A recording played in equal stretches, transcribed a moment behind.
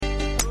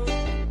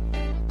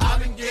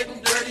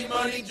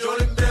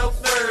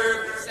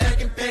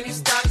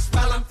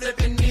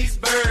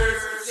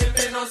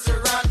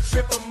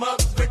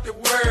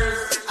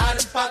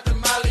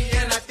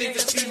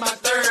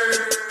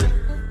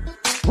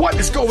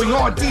going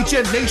on,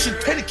 DJ Nation?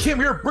 Kenny Kim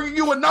here, bringing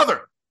you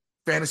another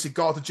Fantasy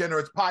Golf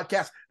Degenerates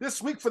podcast.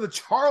 This week for the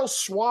Charles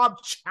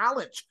Schwab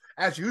Challenge.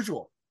 As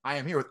usual, I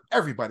am here with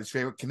everybody's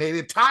favorite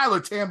Canadian,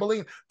 Tyler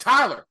Tamboline.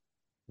 Tyler,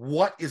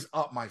 what is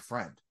up, my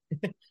friend?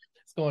 What's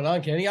going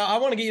on, Kenny? I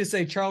want to get you to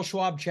say Charles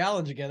Schwab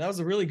Challenge again. That was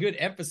a really good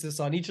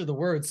emphasis on each of the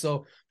words. So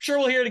I'm sure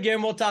we'll hear it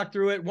again. We'll talk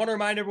through it. Want to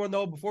remind everyone,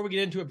 though, before we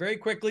get into it very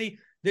quickly,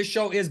 this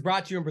show is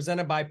brought to you and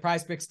presented by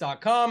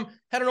PrizePicks.com.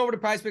 Head on over to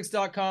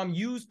PrizePicks.com.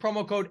 Use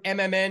promo code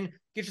MMN.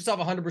 Get yourself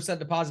a 100%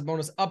 deposit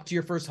bonus up to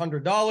your first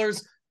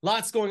 $100.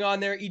 Lots going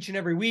on there each and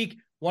every week.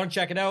 Want to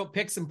check it out?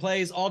 Picks and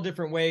plays, all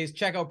different ways.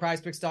 Check out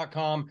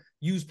PrizePicks.com.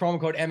 Use promo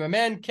code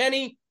MMN.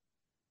 Kenny,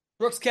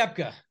 Brooks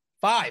Koepka,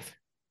 5.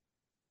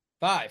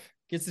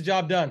 Gets the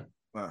job done.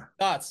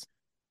 Thoughts?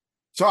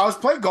 So I was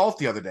playing golf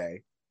the other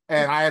day,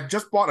 and I had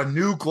just bought a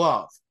new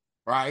glove,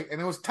 right? And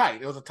it was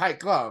tight. It was a tight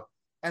glove.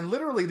 And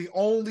literally the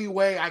only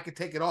way I could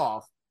take it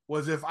off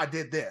was if I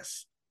did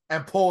this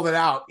and pulled it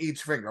out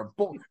each finger.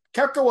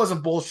 Koepka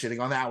wasn't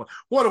bullshitting on that one.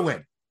 What a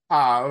win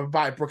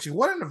by Brooksy.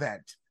 What an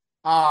event.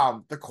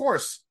 The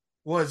course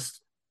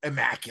was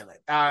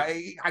immaculate.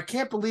 I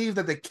can't believe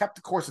that they kept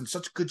the course in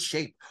such good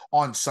shape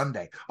on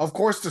Sunday. Of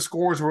course, the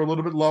scores were a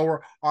little bit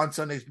lower on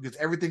Sundays because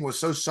everything was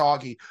so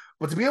soggy.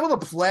 But to be able to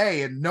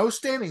play in no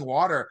standing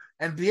water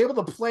and be able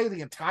to play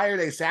the entire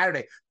day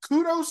Saturday,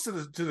 kudos to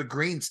the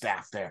green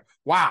staff there.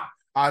 Wow.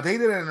 They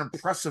did an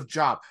impressive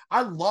job.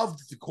 I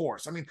loved the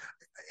course. I mean,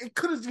 it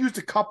could have used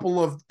a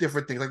couple of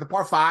different things. Like the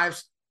par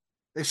fives,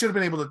 they should have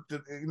been able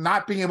to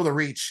not being able to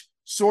reach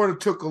sort of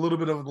took a little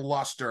bit of the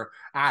luster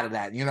out of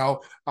that.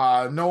 No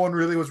one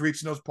really was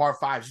reaching those par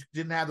fives. You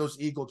didn't have those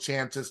eagle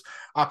chances.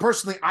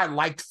 Personally, I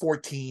liked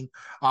 14.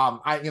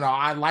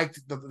 I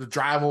liked the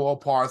drivable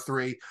par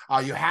 3.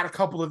 You had a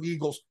couple of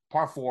eagles,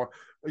 par 4.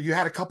 You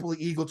had a couple of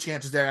eagle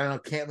chances there. I know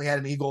Cantley had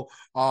an eagle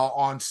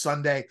on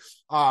Sunday.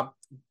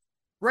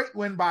 Great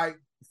win by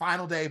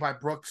final day by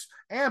Brooks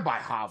and by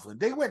Hovland.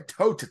 They went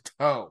toe to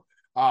toe.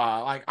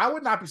 I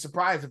would not be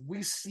surprised if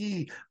we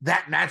see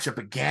that matchup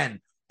again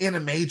in a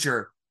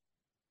major,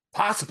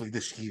 possibly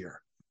this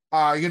year.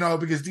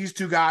 Because these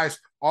two guys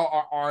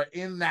are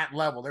in that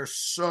level. They're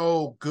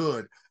so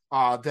good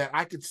that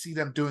I could see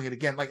them doing it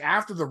again. Like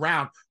after the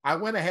round, I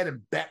went ahead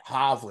and bet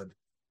Hovland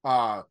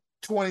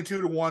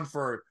 22-1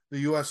 for the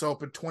U.S.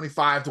 Open,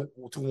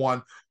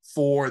 25-1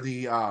 for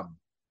the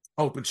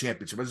Open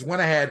Championship. I just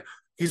went ahead.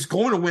 He's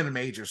going to win a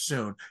major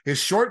soon. His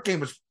short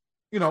game was,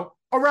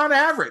 around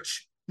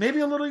average, maybe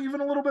even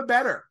a little bit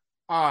better.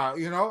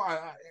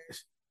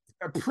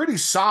 Pretty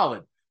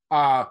solid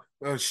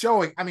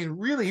showing. I mean,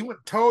 really, he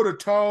went toe to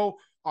toe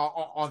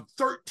on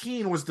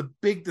 13 was the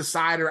big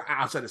decider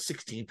outside of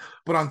 16,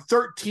 but on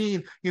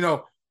 13,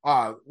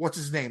 what's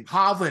his name?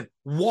 Hovland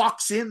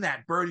walks in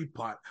that birdie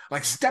putt,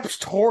 like steps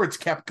towards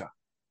Koepka.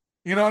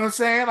 You know what I'm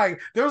saying? Like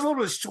there was a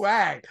little bit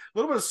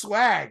of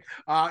swag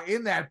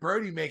in that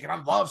birdie making. I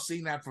love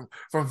seeing that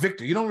from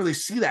Victor. You don't really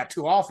see that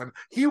too often.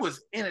 He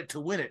was in it to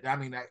win it. I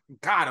mean,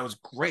 God, it was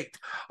great.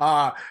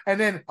 And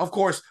then of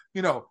course,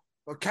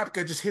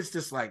 Koepka just hits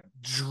this like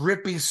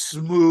drippy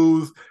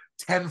smooth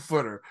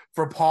 10-footer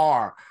for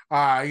par.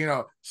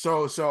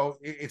 So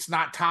it's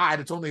not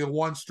tied. It's only a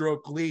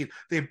 1-stroke lead.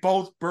 They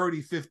both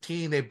birdie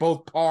 15. They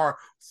both par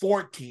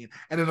 14.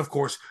 And then of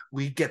course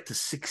we get to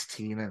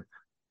 16, and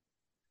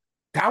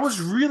that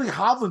was really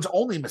Hovland's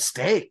only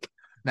mistake.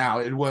 Now,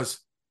 it was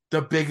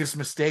the biggest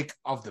mistake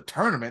of the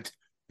tournament.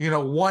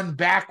 One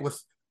back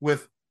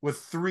with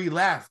 3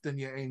 left, and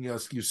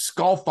you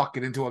skull fuck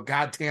it into a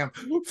goddamn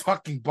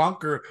fucking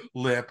bunker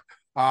lip,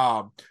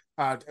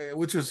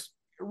 which was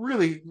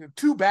really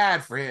too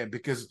bad for him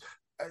because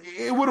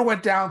it would have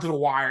went down to the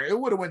wire. It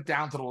would have went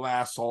down to the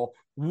last hole.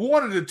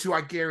 One of the two, I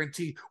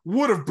guarantee,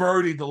 would have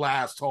birdied the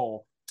last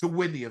hole to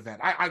win the event.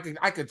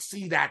 I could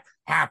see that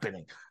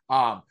happening.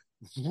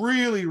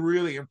 Really,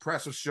 really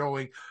impressive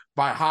showing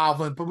by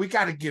Hovland, but we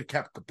got to give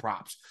Koepka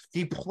props.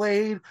 He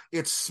played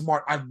it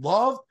smart. I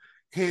love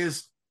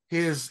his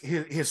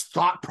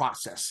thought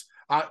process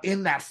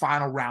in that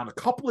final round. A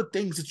couple of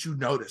things that you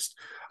noticed.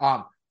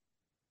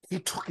 He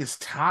took his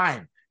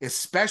time,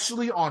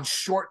 especially on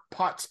short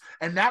putts,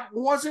 and that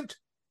wasn't,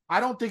 I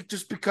don't think,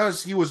 just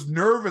because he was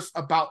nervous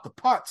about the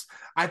putts.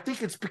 I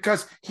think it's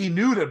because he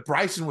knew that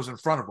Bryson was in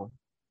front of him.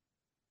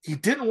 He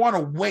didn't want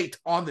to wait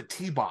on the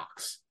tee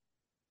box.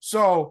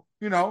 So,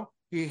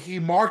 he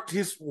marked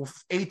his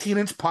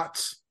 18-inch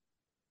putts,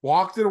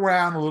 walked it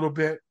around a little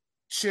bit,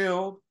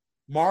 chilled,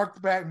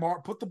 marked back,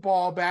 put the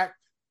ball back,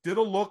 did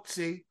a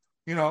look-see,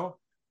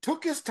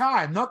 took his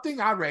time.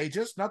 Nothing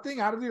outrageous, nothing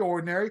out of the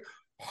ordinary.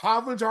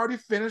 Hovland's already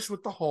finished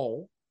with the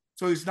hole,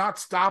 so he's not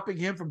stopping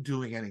him from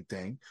doing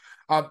anything.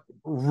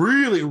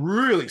 Really,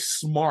 really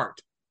smart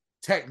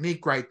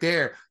technique right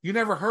there. You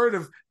never heard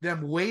of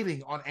them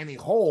waiting on any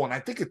hole, and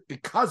I think it's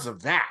because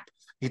of that.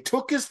 He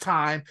took his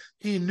time.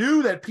 He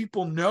knew that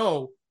people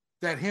know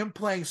that him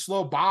playing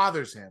slow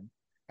bothers him,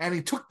 and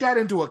he took that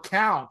into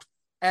account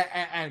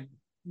and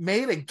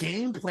made a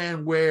game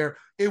plan where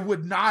it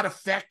would not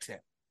affect him.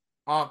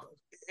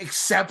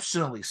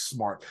 exceptionally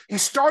smart. He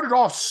started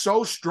off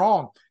so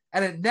strong,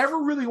 and it never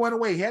really went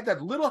away. He had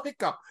that little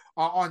hiccup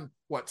on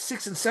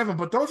 6 and 7,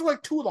 but those are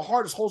like two of the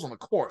hardest holes on the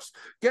course.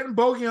 Getting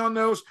bogey on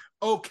those,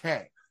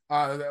 okay,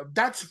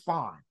 that's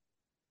fine.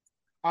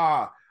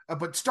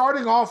 But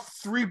starting off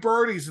 3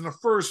 birdies in the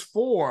first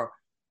 4,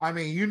 I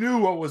mean, you knew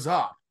what was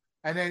up.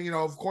 And then,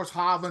 of course,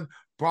 Hovland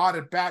brought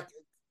it back.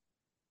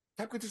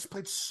 Koepka just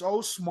played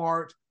so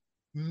smart,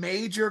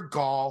 major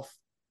golf.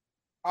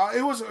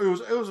 It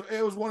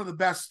was one of the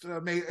best.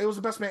 It was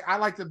the best. I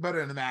liked it better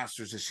than the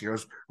Masters this year. It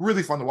was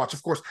really fun to watch.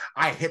 Of course,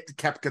 I hit the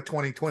Koepka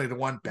 20 to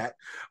 1 bet.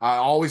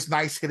 Always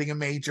nice hitting a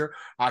major.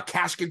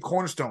 Cash game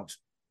cornerstones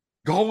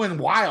going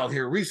wild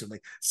here recently.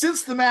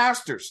 Since the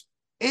Masters,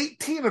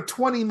 18 of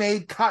 20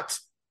 made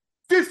cuts,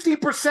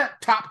 50%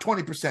 top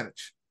 20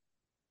 percentage.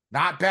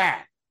 Not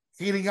bad.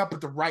 Heating up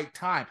at the right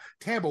time.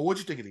 Tambo,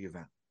 what'd you think of the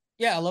event?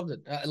 Yeah, I loved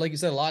it. Like you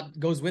said, a lot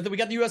goes with it. We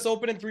got the U.S.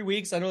 Open in 3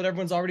 weeks. I know that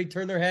everyone's already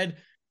turned their head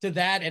to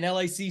that and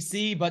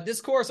LACC, but this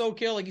course, Oak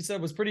Hill, like you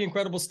said, was pretty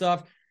incredible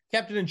stuff.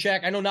 Kept it in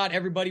check. I know not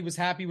everybody was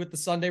happy with the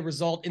Sunday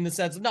result in the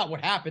sense of not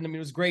what happened. I mean, it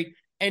was great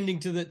ending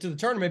to the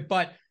tournament,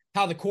 but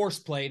how the course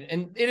played.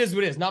 And it is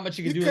what it is. Not much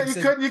you can do.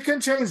 You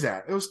couldn't change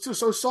that. It was too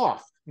so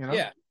soft,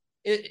 Yeah.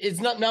 It's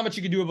not much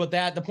you can do about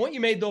that. The point you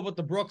made, though, about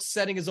the Brooks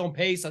setting his own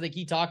pace, I think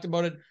he talked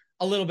about it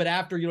a little bit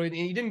after,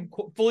 he didn't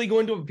fully go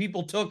into it.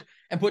 People took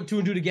and put 2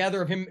 and 2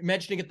 together of him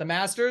mentioning at the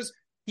Masters.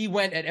 He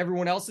went at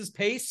everyone else's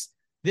pace.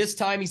 This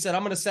time he said,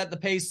 I'm going to set the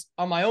pace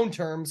on my own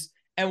terms.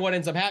 And what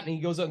ends up happening,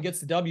 he goes out and gets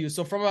the W.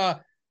 So from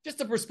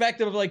just a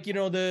perspective of like, he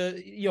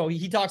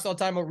talks all the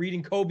time about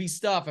reading Kobe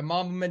stuff and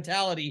Mamba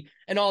mentality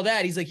and all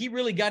that. He's like, he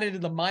really got into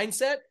the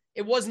mindset.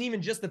 It wasn't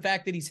even just the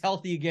fact that he's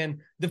healthy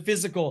again, the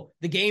physical,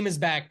 the game is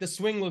back, the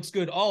swing looks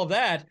good, all of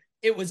that.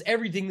 It was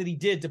everything that he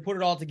did to put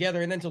it all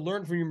together and then to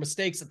learn from your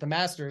mistakes at the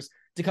Masters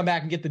to come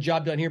back and get the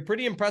job done here.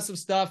 Pretty impressive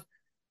stuff.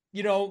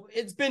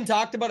 It's been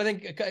talked about. I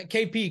think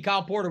KP,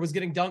 Kyle Porter, was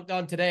getting dunked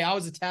on today. I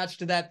was attached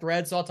to that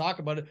thread, so I'll talk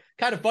about it.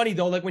 Kind of funny,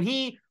 though. Like, when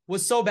he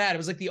was so bad, it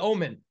was like the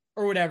Omen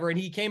or whatever, and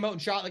he came out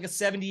and shot like a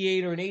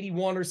 78 or an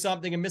 81 or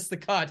something and missed the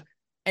cut.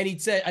 And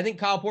he'd said, I think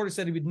Kyle Porter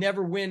said he would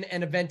never win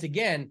an event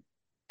again.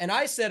 And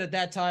I said at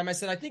that time, I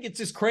think it's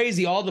just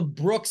crazy, all the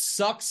Brooks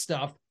sucks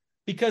stuff.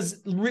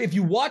 Because if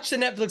you watch the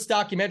Netflix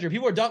documentary,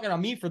 people are dunking on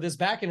me for this,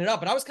 backing it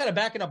up. And I was kind of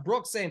backing up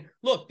Brooks, saying,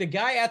 look, the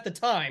guy at the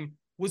time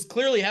was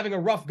clearly having a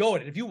rough go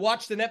at it. If you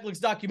watch the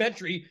Netflix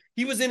documentary,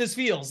 he was in his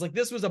feels. Like,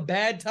 this was a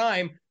bad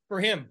time for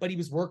him, but he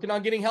was working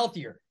on getting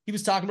healthier. He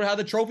was talking about how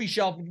the trophy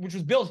shelf, which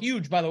was built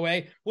huge, by the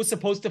way, was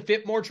supposed to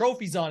fit more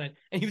trophies on it.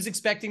 And he was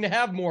expecting to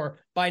have more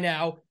by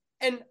now.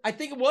 And I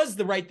think it was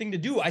the right thing to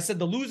do. I said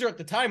the loser at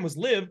the time was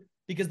Liv,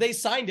 because they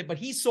signed it, but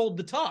he sold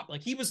the top.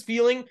 Like, he was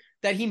feeling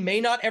that he may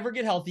not ever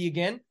get healthy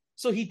again,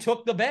 so he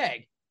took the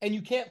bag. And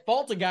you can't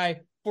fault a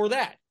guy for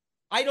that.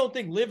 I don't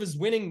think Liv is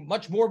winning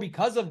much more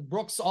because of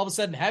Brooks all of a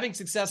sudden having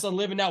success on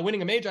Liv and now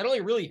winning a major. I don't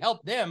think it really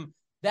helped them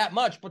that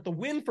much, but the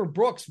win for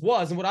Brooks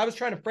was, and what I was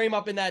trying to frame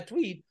up in that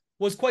tweet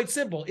was quite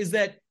simple, is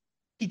that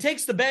he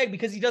takes the bag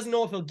because he doesn't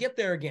know if he'll get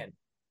there again.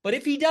 But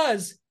if he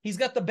does, he's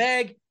got the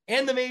bag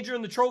and the major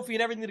and the trophy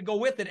and everything to go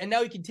with it, and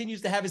now he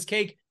continues to have his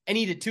cake and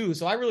eat it too.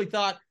 So I really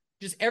thought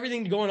just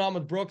everything going on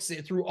with Brooks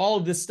through all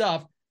of this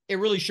stuff, it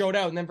really showed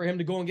out. And then for him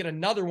to go and get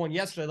another one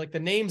yesterday, like the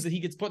names that he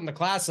gets put in the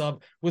class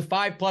of with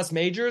 5+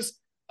 majors,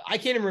 I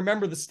can't even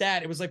remember the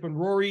stat. It was like when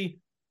Rory,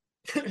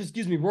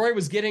 Rory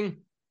was getting,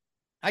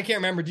 I can't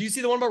remember. Do you see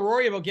the one about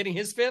Rory about getting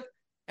his 5th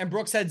and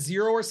Brooks had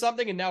 0 or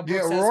something? And now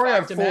Brooks has Rory 5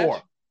 had to 4.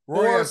 match.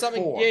 Rory 4 or had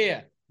something. 4.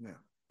 Yeah.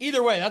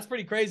 Either way, that's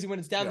pretty crazy when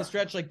it's down the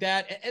stretch like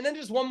that. And then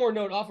just one more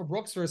note off of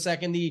Brooks for a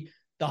second. The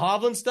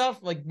Hovland stuff,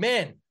 like,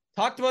 man,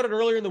 talked about it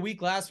earlier in the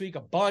week, last week, a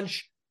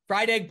bunch.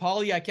 Fried Egg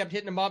Polly, I kept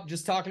hitting him up,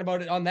 just talking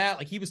about it on that.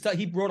 Like,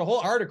 he wrote a whole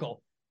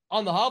article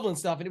on the Hovland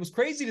stuff, and it was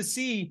crazy to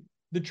see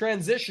the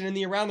transition in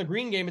the around the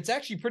green game. It's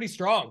actually pretty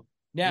strong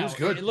now. It was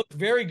good. It looked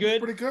very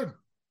good. Pretty good.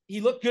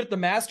 He looked good at the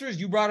Masters.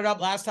 You brought it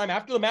up last time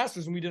after the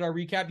Masters when we did our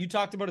recap. You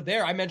talked about it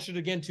there. I mentioned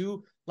it again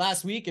too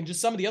last week, and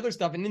just some of the other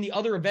stuff. And in the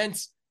other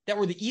events that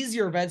were the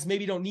easier events,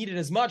 maybe don't need it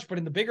as much, but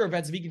in the bigger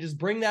events, if he can just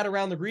bring that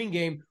around the green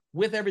game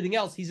with everything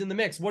else, he's in the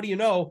mix. What do you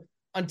know?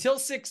 Until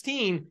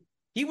 16,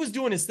 he was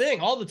doing his thing.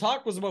 All the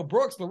talk was about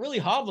Brooks, but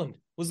really Hovland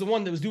was the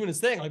one that was doing his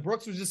thing. Like,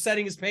 Brooks was just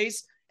setting his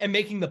pace and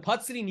making the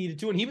putts that he needed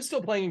to, and he was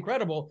still playing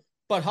incredible,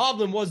 but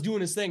Hovland was doing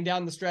his thing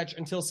down the stretch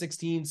until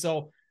 16.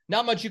 So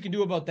not much you can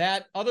do about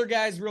that. Other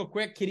guys, real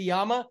quick,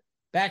 Kitayama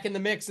back in the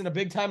mix in a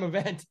big time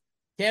event.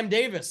 Cam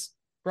Davis,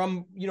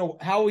 from,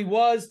 how he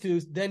was to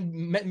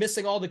then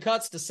missing all the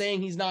cuts to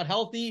saying he's not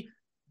healthy,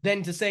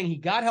 then to saying he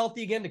got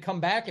healthy again to come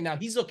back, and now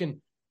he's looking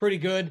pretty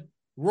good.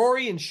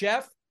 Rory and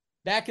Chef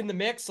back in the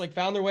mix, like,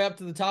 found their way up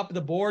to the top of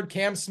the board.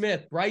 Cam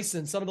Smith,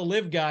 Bryson, some of the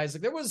Live guys.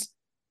 Like, there was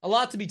a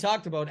lot to be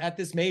talked about at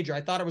this major. I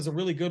thought it was a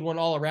really good one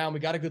all around. We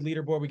got a good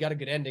leaderboard. We got a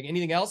good ending.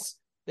 Anything else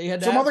that you had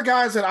to Some add? other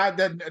guys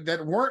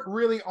that weren't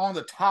really on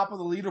the top of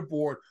the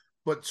leaderboard,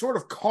 but sort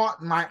of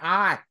caught my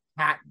eye.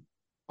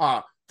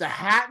 The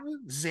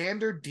Hatton,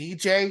 Xander,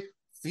 DJ,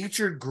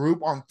 featured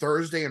group on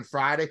Thursday and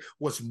Friday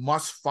was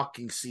must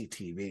fucking see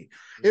TV.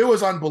 It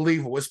was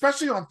unbelievable,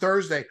 especially on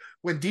Thursday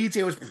when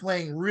DJ was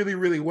playing really,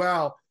 really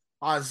well.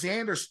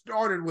 Xander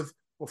started with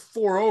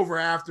 4 over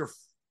after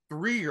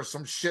 3 or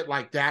some shit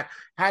like that,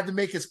 had to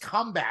make his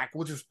comeback,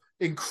 which was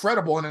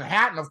incredible. And then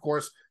Hatton, of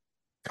course,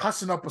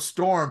 cussing up a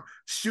storm,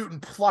 shooting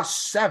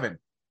 +7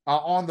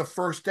 on the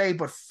first day,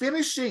 but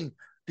finishing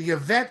the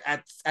event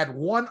at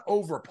 1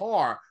 over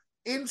par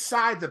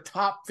inside the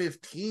top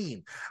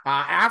 15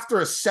 after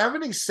a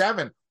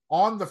 77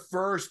 on the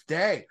first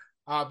day.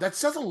 That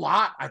says a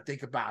lot, I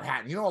think, about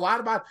Hatton. You know, a lot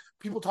about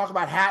people talk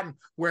about Hatton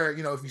where,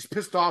 you know, if he's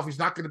pissed off, he's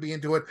not going to be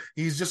into it.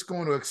 He's just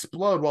going to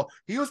explode. Well,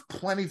 he was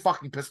plenty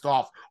fucking pissed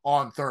off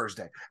on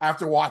Thursday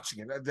after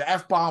watching it. The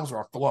F-bombs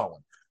were flowing.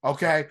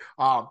 Okay.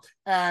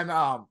 And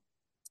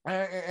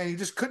he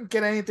just couldn't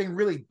get anything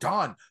really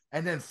done.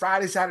 And then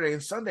Friday, Saturday,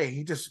 and Sunday,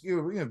 he just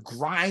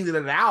grinded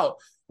it out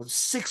with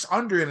 6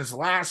 under in his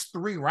last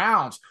 3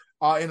 rounds,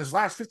 in his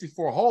last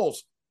 54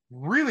 holes.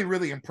 Really,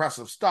 really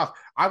impressive stuff.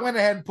 I went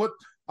ahead and put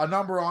a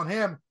number on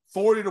him,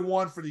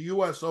 40-1 for the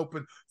U.S.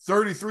 Open,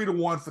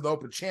 33-1 for the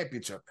Open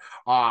Championship.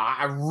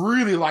 I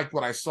really liked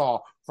what I saw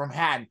from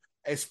Hatton,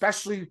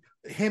 especially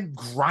him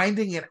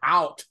grinding it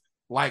out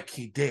like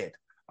he did.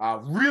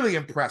 Really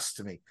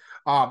impressed me.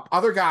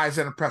 Other guys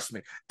that impressed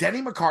me,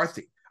 Denny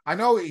McCarthy. I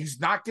know he's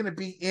not going to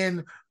be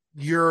in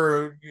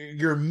your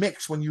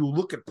mix when you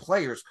look at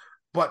players,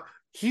 but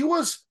he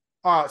was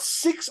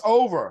 6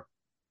 over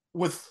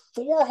with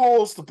 4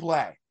 holes to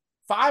play,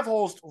 4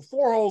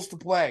 holes to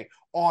play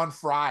on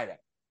Friday.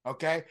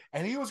 Okay.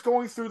 And he was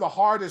going through the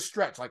hardest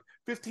stretch, like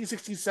 15,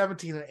 16,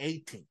 17, and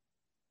 18.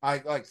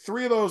 Like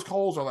 3 of those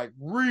holes are like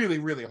really,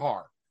 really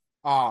hard.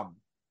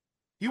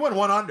 He went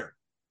 1 under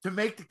to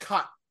make the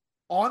cut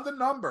on the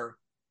number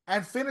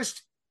and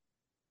finished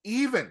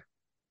even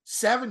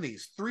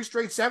 70s, 3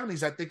 straight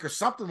 70s, I think, or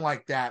something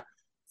like that.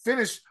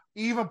 Finished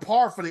even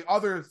par for the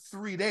other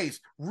 3 days.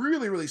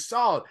 Really, really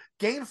solid.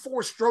 Gained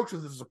 4 strokes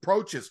with his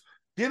approaches.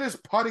 Did his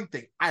putting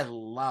thing. I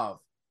love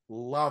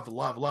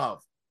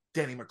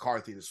Denny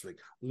McCarthy this week.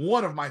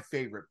 One of my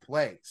favorite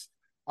plays.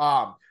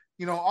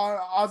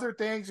 Other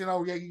things,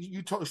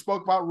 you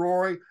spoke about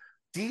Rory.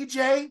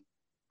 DJ,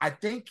 I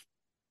think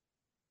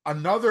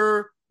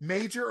another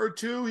major or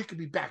 2, he could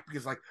be back,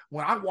 because like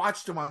when I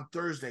watched him on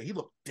Thursday, he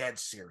looked dead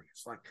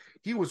serious. Like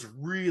he was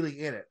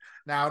really in it.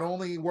 Now it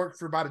only worked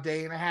for about a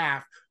day and a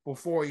half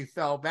before he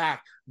fell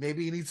back.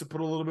 Maybe he needs to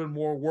put a little bit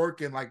more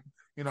work in, like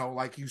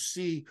you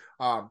see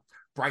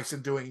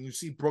Bryson doing, and you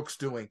see Brooks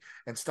doing,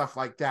 and stuff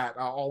like that.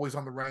 Always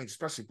on the range,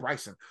 especially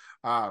Bryson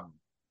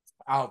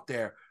out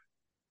there.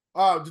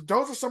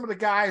 Those are some of the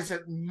guys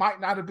that might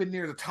not have been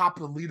near the top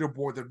of the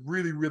leaderboard that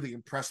really, really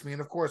impressed me.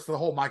 And of course, the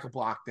whole Michael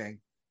Block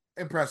thing.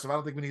 Impressive. I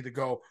don't think we need to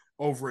go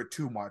over it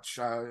too much.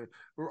 The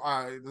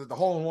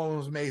hole-in-one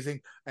was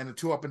amazing, and the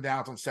 2 up and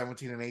downs on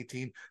 17 and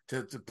 18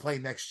 to play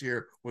next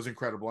year was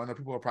incredible. I know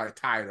people are probably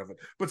tired of it,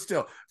 but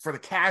still, for the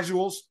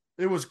casuals,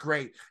 it was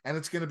great, and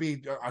it's going to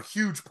be a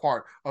huge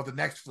part of the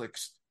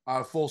Netflix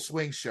Full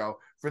Swing show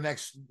for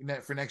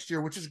next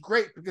year, which is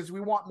great because we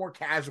want more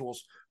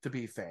casuals to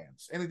be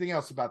fans. Anything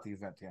else about the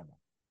event, Tammy?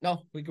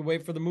 No, we could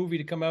wait for the movie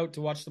to come out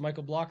to watch the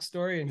Michael Block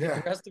story and get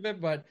the rest of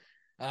it, but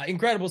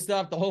incredible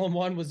stuff. The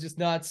hole-in-one was just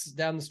nuts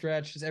down the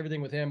stretch, just everything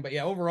with him. But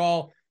yeah,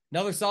 overall,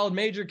 another solid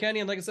major, Kenny.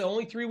 And like I said,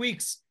 only 3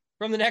 weeks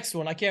from the next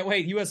one. I can't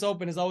wait. U.S.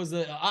 Open is always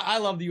I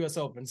love the U.S.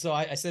 Open. So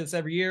I say this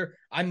every year.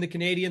 I'm the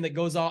Canadian that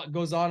goes on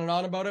and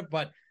on about it.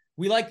 But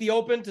we like the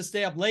Open to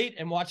stay up late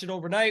and watch it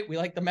overnight. We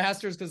like the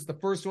Masters because it's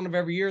the first one of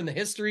every year in the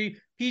history.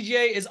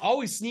 PGA is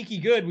always sneaky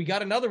good. We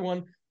got another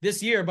one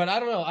this year, but I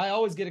don't know. I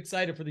always get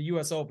excited for the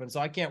U.S. Open. So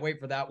I can't wait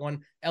for that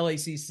one.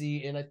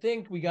 LACC. And I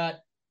think we got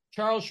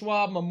Charles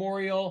Schwab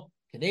Memorial,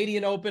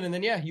 Canadian Open, and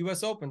then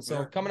U.S. Open.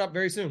 So coming up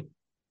very soon.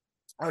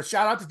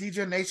 Shout out to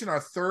DJ Nation, our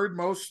 3rd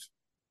most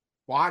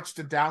watched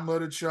and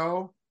downloaded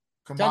show.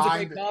 Tons of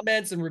great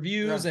comments and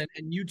reviews and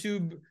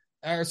YouTube,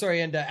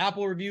 and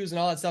Apple reviews and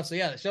all that stuff. So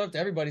shout out to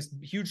everybody.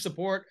 Huge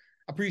support.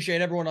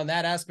 Appreciate everyone on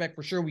that aspect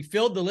for sure. We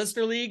filled the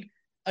Listener League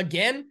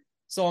again,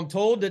 so I'm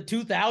told that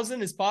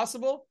 2,000 is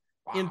possible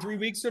in 3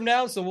 weeks from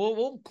now. So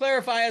we'll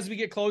clarify as we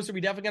get closer. We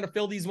definitely got to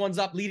fill these ones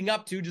up leading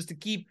up to, just to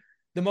keep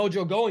the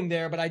mojo going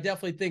there, but I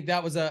definitely think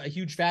that was a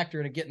huge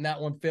factor in getting that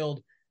one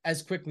filled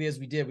as quickly as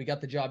we did. We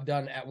got the job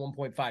done at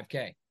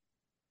 1.5K.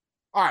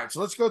 All right, so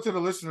let's go to the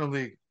Listener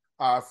League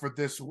for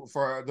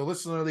the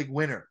Listener League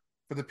winner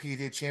for the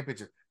PGA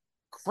Championship.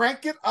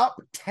 Crank it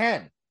up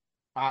 10.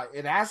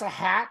 It has a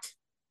hat.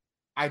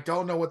 I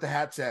don't know what the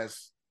hat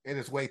says. It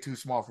is way too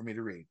small for me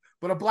to read,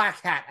 but a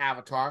black hat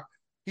avatar.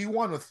 He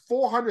won with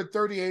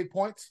 438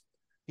 points.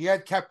 He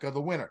had Koepka,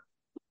 the winner.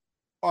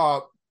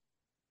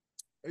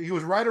 He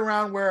was right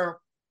around where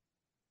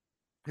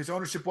his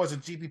ownership was in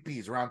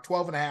GPPs, around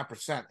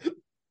 12.5%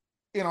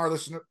 in our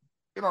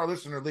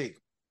listener league.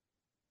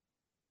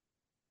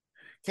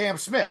 Cam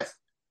Smith,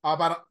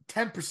 about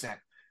 10%,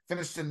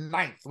 finished in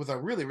 9th with a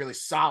really, really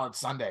solid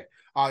Sunday.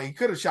 He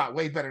could have shot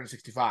way better than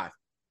 65.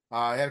 He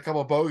had a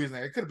couple of bogeys in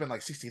there. It could have been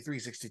like 63,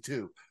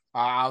 62.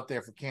 out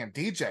there for Cam.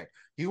 DJ,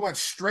 he went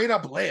straight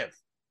up live.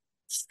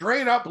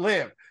 Straight up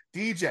live.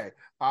 DJ.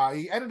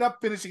 He ended up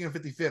finishing in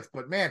 55th,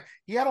 but man,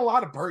 he had a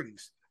lot of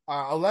birdies.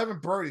 11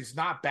 birdies,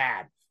 not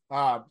bad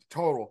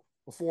total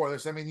before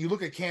this. I mean, you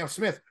look at Cam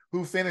Smith,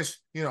 who finished,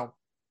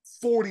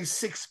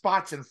 46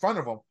 spots in front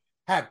of him,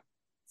 had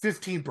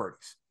 15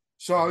 birdies.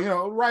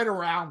 So, right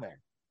around there.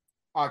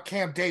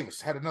 Cam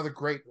Davis had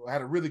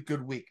a really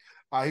good week.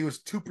 He was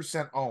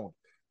 2%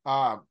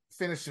 owned.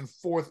 Finished in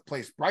 4th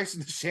place.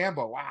 Bryson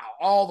DeChambeau, wow,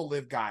 all the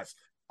live guys.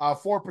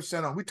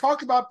 4% owned. We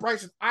talked about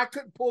Bryson. I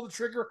couldn't pull the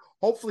trigger.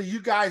 Hopefully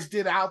you guys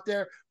did out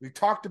there. We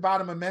talked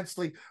about him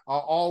immensely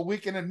all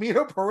weekend. And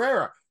Mito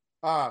Pereira,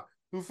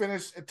 who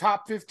finished at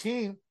top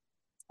 15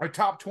 or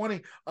top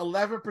 20,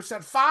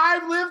 11%.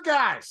 5 live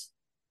guys.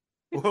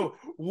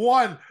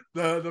 Won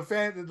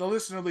the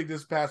listener league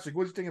this past week.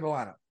 What do you think of the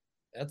lineup?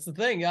 That's the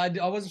thing. I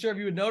wasn't sure if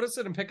you would notice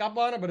it and pick up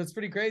on it, but it's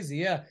pretty crazy.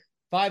 Yeah.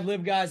 5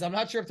 live guys. I'm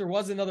not sure if there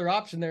was another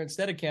option there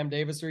instead of Cam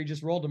Davis, or he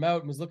just rolled him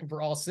out and was looking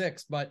for all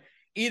 6. But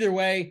either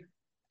way,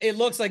 it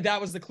looks like that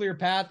was the clear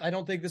path. I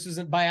don't think this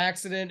wasn't by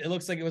accident. It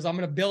looks like it was, I'm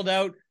going to build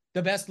out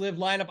the best live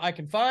lineup I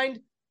can find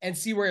and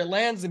see where it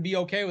lands and be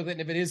okay with it.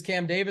 And if it is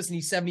Cam Davis and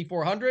he's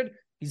 7,400,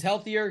 he's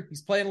healthier,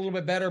 he's playing a little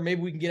bit better,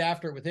 maybe we can get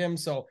after it with him.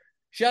 So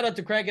shout out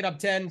to Crank It Up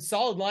 10.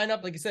 Solid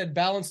lineup. Like I said,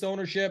 balanced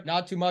ownership,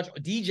 not too much.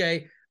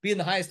 DJ being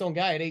the highest owned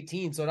guy at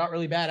 18, so not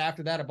really bad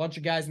after that. A bunch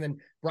of guys, and then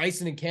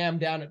Bryson and Cam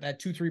down at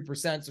that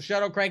 2-3%. So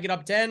shout out Crank It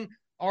Up 10.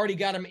 Already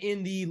got him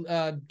in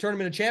the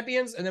Tournament of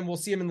Champions, and then we'll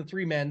see him in the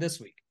 3-man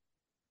this week.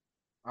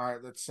 All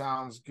right, that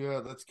sounds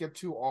good. Let's get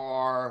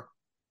to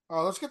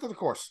the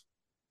course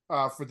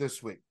for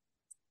this week.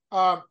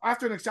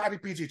 After an exciting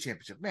PGA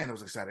Championship, man, it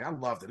was exciting. I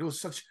loved it. It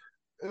was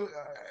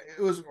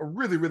it was a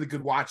really, really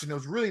good watch, and it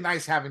was really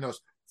nice having those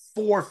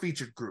 4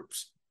 featured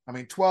groups. I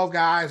mean, 12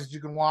 guys that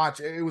you can watch.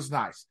 It was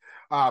nice.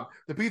 The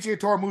PGA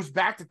Tour moves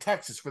back to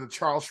Texas for the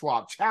Charles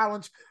Schwab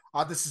Challenge.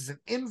 This is an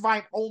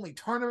invite-only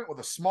tournament with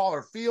a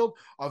smaller field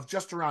of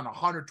just around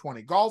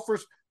 120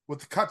 golfers, with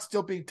the cut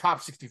still being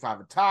top 65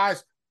 in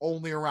ties.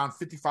 Only around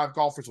 55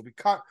 golfers will be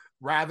cut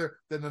rather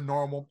than the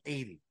normal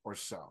 80 or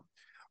so.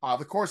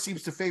 The course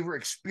seems to favor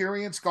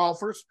experienced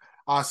golfers.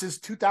 Since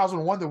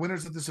 2001, the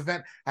winners of this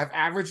event have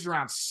averaged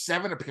around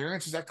 7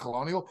 appearances at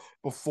Colonial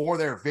before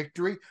their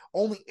victory.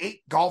 Only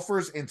 8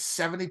 golfers in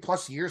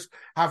 70-plus years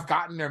have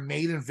gotten their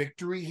maiden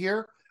victory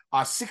here.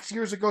 6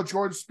 years ago,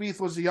 Jordan Spieth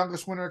was the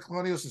youngest winner at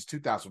Colonial since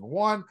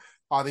 2001.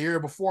 The year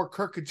before,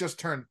 Kirk had just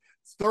turned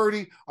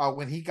 30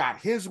 when he got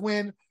his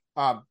win.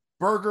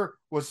 Berger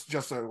was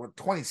just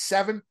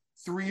 27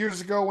 3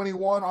 years ago when he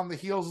won on the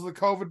heels of the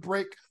COVID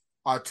break.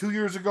 2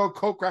 years ago,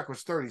 Kokrak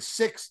was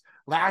 36.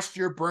 Last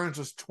year, Burns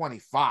was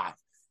 25.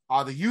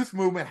 The youth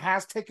movement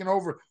has taken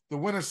over the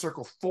winner's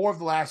circle 4 of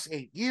the last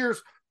 8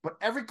 years, but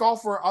every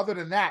golfer other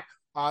than that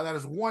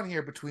has won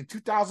here between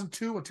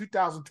 2002 and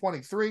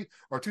 2023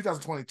 or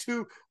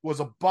 2022 was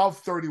above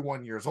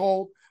 31 years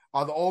old.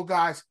 The old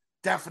guys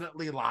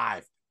definitely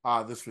live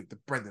this week. The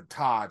Brendan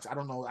Todds. I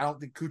don't know. I don't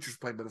think Kuchar's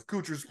playing, but if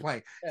Kuchar's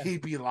playing,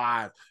 he'd be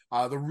live.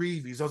 The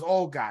Reeves, those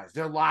old guys,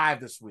 they're live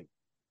this week.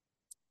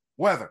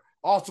 Weather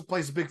also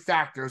plays a big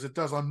factor, as it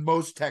does on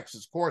most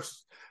Texas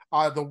courses.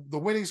 The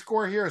winning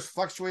score here has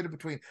fluctuated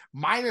between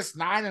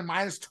 -9 and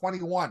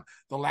 -21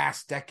 the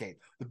last decade.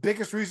 The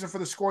biggest reason for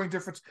the scoring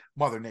difference,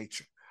 Mother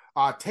Nature.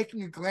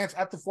 Taking a glance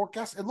at the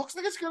forecast, it looks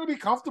like it's going to be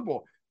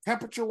comfortable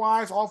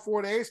temperature-wise all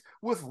 4 days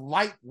with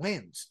light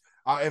winds.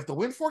 If the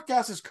wind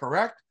forecast is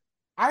correct,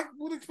 I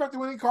would expect the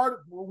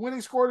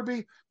winning score to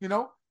be,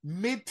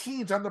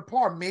 mid-teens under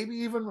par, maybe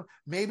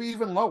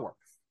even lower.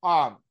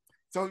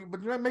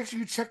 But make sure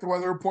you check the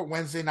weather report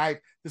Wednesday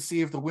night to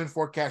see if the wind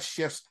forecast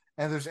shifts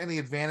and there's any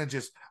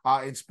advantages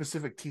in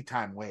specific tee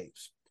time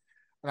waves.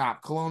 Now,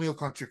 Colonial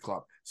Country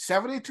Club,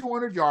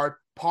 7,200 yard,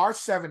 par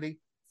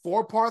 70,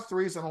 4 par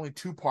 3s, and only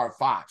 2 par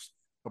 5s.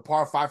 The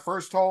par 5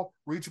 first hole,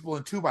 reachable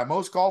in 2 by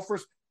most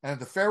golfers, and if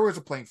the fairways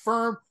are playing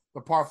firm,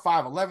 the par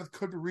 5 11th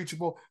could be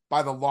reachable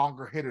by the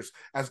longer hitters,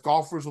 as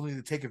golfers will need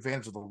to take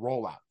advantage of the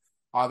rollout.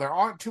 There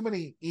aren't too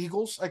many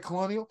eagles at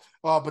Colonial,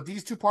 but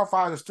these 2 par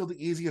 5s are still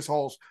the easiest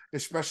holes,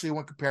 especially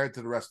when compared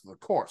to the rest of the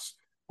course.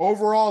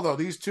 Overall, though,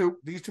 these two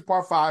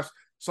par 5s,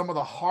 some of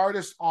the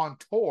hardest on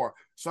tour,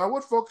 so I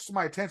would focus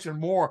my attention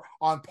more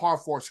on par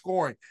 4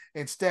 scoring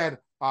instead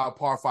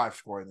par 5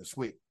 scoring this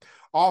week.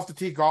 Off the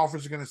tee,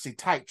 golfers are going to see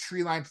tight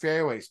tree-lined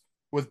fairways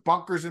with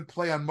bunkers in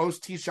play on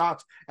most tee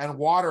shots and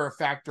water a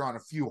factor on a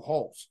few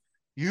holes.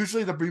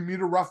 Usually the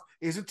Bermuda rough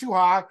isn't too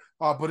high,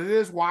 but it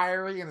is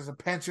wiry and is a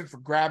penchant for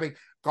grabbing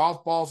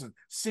golf balls and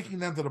sinking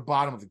them to the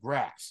bottom of the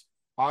grass.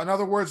 In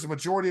other words, the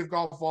majority of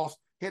golf balls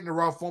hitting the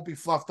rough won't be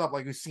fluffed up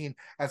like we've seen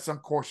at some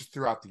courses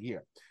throughout the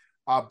year.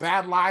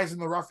 Bad lies in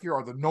the rough here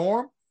are the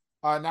norm.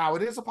 Now,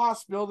 it is a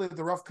possibility that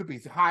the rough could be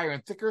higher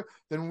and thicker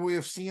than we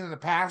have seen in the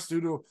past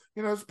due to,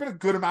 there's been a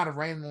good amount of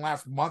rain in the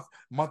last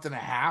month and a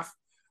half.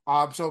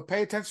 So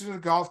pay attention to the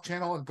Golf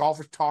Channel and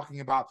golfers talking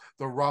about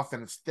the rough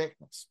and its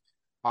thickness.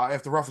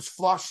 If the rough is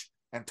flush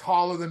and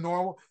taller than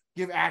normal,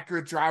 give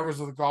accurate drivers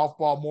of the golf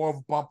ball more of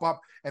a bump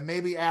up, and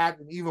maybe add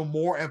an even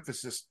more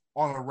emphasis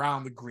on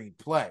around the green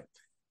play.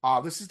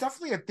 This is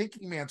definitely a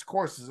thinking man's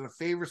course, as it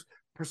favors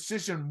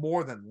precision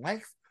more than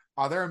length.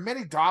 There are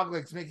many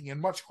doglegs making it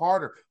much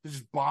harder to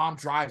just bomb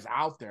drives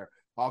out there.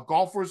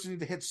 Golfers need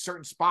to hit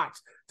certain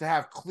spots to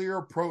have clear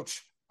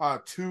approach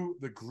to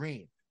the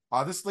green.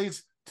 This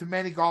leads to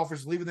many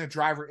golfers leaving their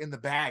driver in the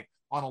bag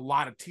on a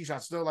lot of tee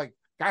shots. So like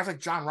guys like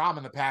John Rahm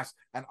in the past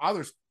and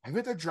others have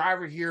hit their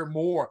driver here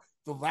more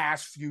the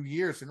last few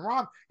years. And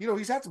Rahm,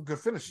 he's had some good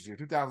finishes here,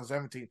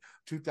 2017,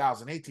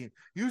 2018,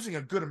 using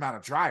a good amount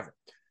of driver.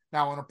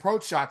 Now, on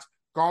approach shots,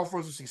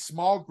 golfers will see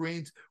small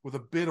greens with a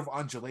bit of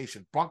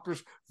undulation.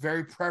 Bunkers,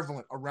 very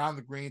prevalent around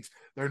the greens.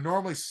 They're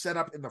normally set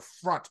up in the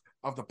front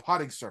of the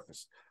putting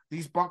surface.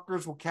 These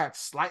bunkers will catch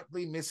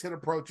slightly mishit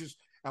approaches,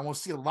 and we'll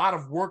see a lot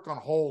of work on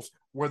holes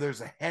where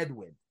there's a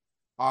headwind.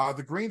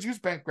 The greens use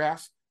bent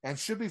grass and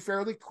should be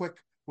fairly quick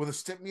with a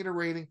Stimpmeter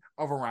rating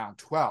of around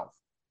 12.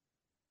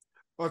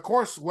 But of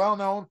course, well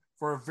known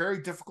for a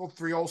very difficult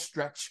 3-hole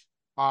stretch,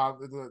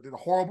 the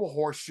horrible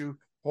horseshoe,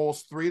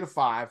 holes 3 to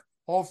 5.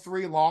 Hole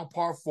 3, long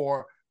par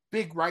 4,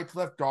 big right to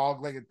left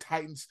dog leg. It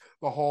tightens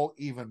the hole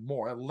even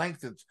more. It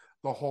lengthens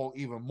the hole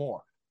even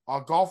more.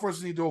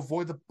 Golfers need to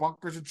avoid the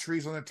bunkers and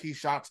trees on their tee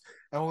shots,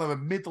 and will have a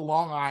mid to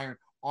long iron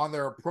on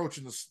their approach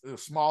in the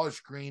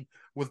smallish green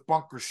with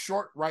bunkers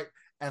short right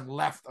and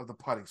left of the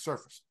putting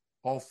surface.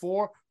 Hole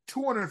 4,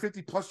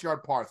 250 plus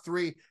yard par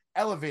 3,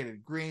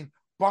 elevated green,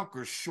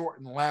 bunkers short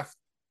and left.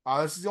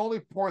 This is the only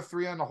par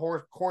 3 on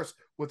the course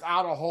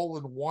without a hole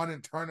in one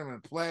in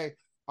tournament play.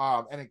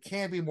 And it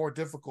can be more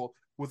difficult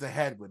with a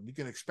headwind. You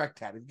can expect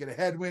that. If you get a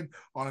headwind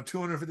on a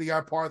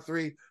 250-yard par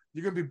 3,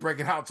 you're going to be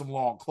breaking out some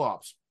long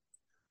clubs.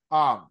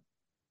 Now,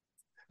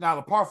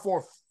 the par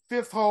 4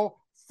 fifth hole,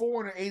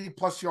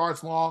 480-plus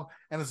yards long,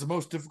 and it's the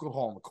most difficult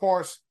hole in the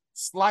course.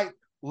 Slight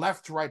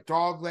left to right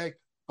dog leg.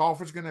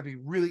 Golfers are going to be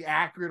really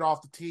accurate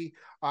off the tee,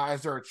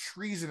 as there are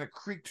trees in a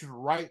creek to the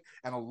right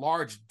and a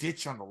large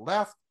ditch on the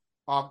left.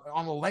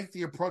 On the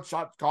lengthy approach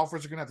shot,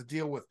 golfers are going to have to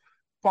deal with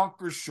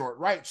bunkers short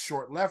right,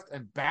 short left,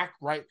 and back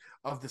right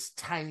of this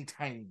tiny,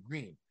 tiny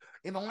green.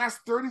 In the last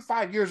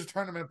 35 years of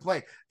tournament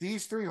play,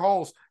 these 3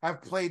 holes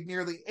have played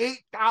nearly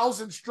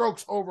 8,000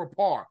 strokes over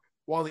par,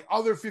 while the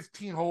other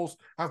 15 holes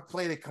have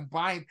played a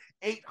combined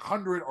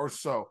 800 or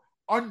so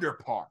under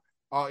par.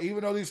 Even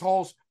though these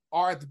holes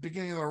are at the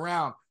beginning of the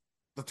round,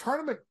 the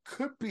tournament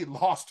could be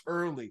lost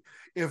early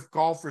if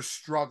golfers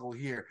struggle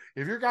here.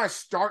 If your guys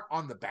start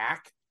on the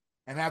back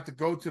and have to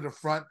go to the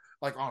front,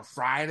 like on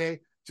Friday,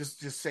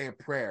 just say a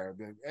prayer.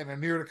 And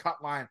near the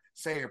cut line,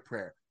 say a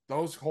prayer.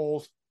 Those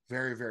holes,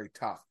 very, very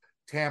tough.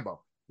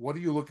 Tambo, what are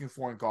you looking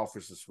for in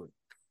golfers this week?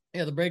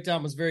 Yeah, the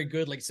breakdown was very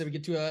good. Like I said, we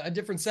get to a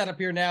different setup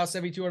here now,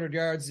 7,200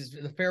 yards.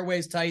 The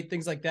fairway's tight,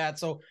 things like that.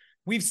 So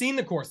we've seen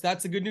the course.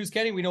 That's the good news,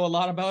 Kenny. We know a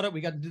lot about it.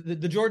 We got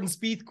the Jordan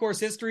Spieth course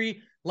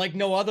history like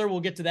no other. We'll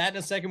get to that in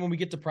a second when we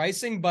get to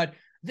pricing. But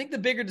I think the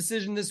bigger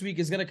decision this week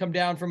is going to come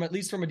down from, at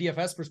least from a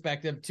DFS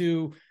perspective,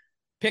 to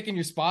picking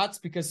your spots,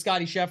 because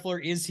Scotty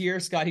Scheffler is here.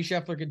 Scotty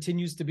Scheffler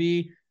continues to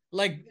be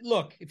like,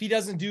 look, if he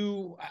doesn't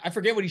do, I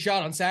forget what he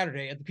shot on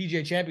Saturday at the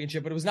PGA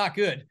Championship, but it was not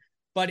good.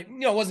 But it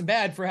wasn't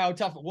bad for how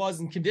tough it was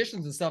and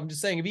conditions and stuff. I'm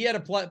just saying, if he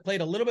had played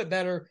a little bit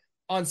better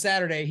on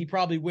Saturday, he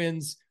probably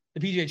wins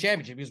the PGA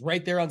Championship. He was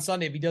right there on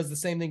Sunday if he does the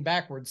same thing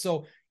backwards.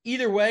 So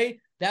either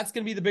way, that's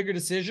going to be the bigger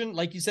decision.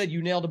 Like you said,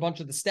 you nailed a bunch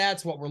of the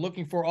stats, what we're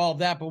looking for, all of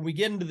that. But when we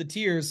get into the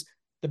tiers,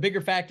 the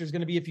bigger factor is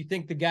going to be if you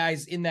think the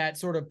guys in that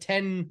sort of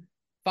 10-5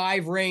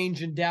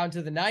 range and down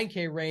to the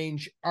 9K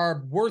range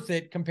are worth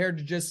it compared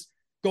to just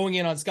going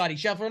in on Scotty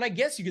Scheffler. And I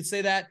guess you could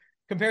say that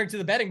comparing to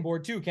the betting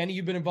board too, Kenny.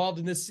 You've been involved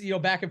in this,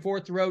 back and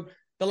forth throughout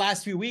the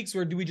last few weeks,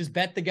 where do we just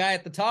bet the guy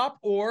at the top,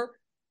 or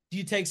do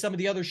you take some of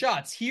the other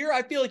shots? Here,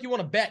 I feel like you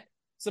want to bet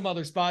some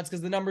other spots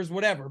because the numbers,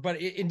 whatever. But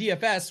in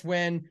DFS,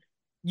 when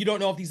you don't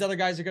know if these other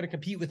guys are going to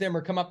compete with him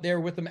or come up there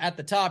with him at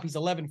the top, he's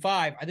 11-5.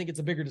 I think it's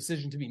a bigger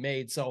decision to be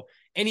made. So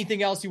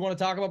anything else you want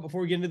to talk about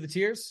before we get into the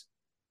tiers?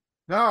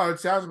 No, it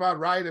sounds about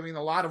right. I mean,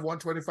 a lot of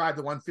 125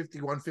 to 150,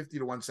 150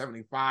 to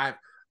 175.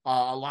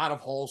 A lot of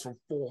holes from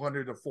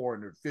 400 to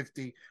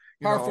 450.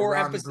 Par 4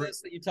 emphasis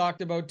that you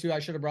talked about too. I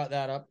should have brought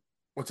that up.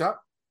 What's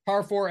up?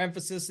 Par 4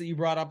 emphasis that you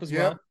brought up as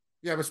well.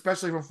 Yeah,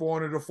 especially from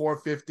 400 to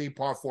 450,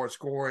 par 4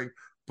 scoring,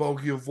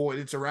 bogey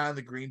avoidance around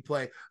the green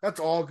play.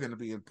 That's all going to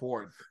be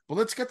important. But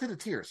let's get to the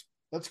tiers.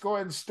 Let's go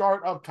ahead and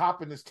start up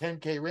top in this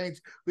 10K range.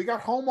 We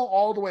got Homo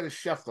all the way to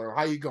Scheffler.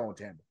 How you going,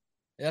 Tam?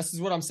 This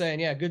is what I'm saying.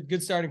 Yeah,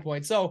 good starting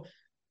point. So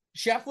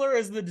Scheffler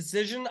is the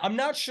decision. I'm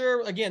not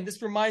sure. Again,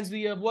 this reminds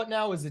me of what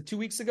now? Is it 2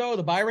 weeks ago?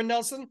 The Byron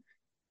Nelson?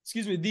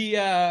 Excuse me.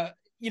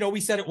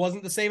 We said it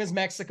wasn't the same as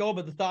Mexico,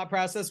 but the thought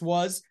process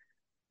was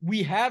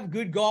we have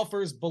good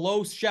golfers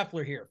below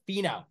Scheffler here.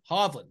 Finau,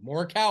 Hovland,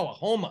 Morikawa,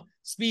 Homa,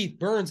 Spieth,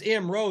 Burns,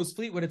 Im, Rose,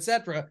 Fleetwood,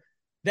 etc.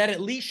 that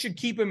at least should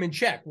keep him in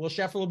check. Will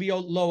Scheffler be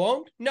low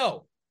owned?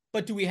 No.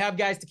 But do we have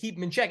guys to keep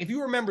him in check? If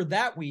you remember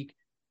that week,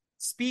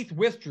 Spieth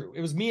withdrew.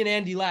 It was me and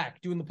Andy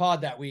Lack doing the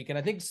pod that week. And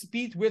I think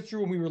Spieth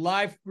withdrew when we were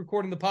live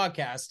recording the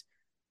podcast.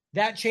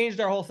 that changed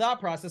our whole thought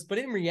process. But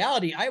in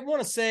reality, I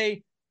want to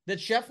say that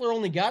Scheffler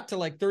only got to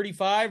like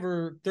 35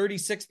 or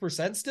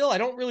 36% still. I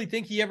don't really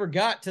think he ever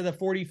got to the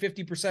 40,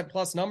 50%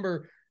 plus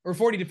number, or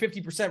 40 to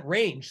 50%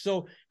 range.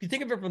 So if you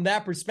think of it from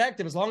that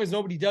perspective, as long as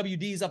nobody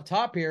WDs up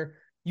top here,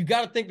 you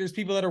got to think there's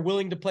people that are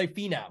willing to play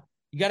Finau.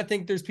 You got to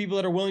think there's people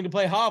that are willing to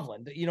play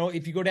Hovland. You know,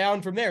 if you go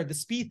down from there, the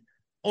Spieth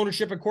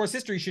ownership and course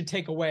history should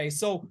take away.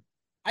 So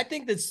I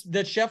think that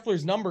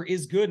Scheffler's number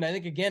is good. And I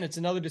think, again, it's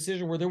another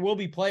decision where there will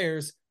be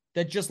players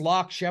that just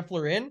lock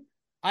Scheffler in.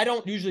 I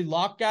don't usually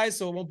lock guys,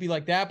 so it won't be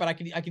like that, but I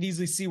could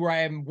easily see where I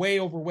am way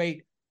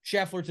overweight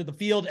Scheffler to the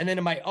field. And then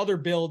in my other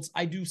builds,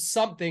 I do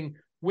something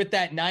with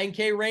that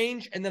 9K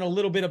range and then a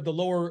little bit of the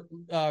lower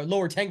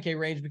 10K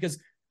range, because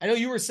I know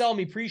you were selling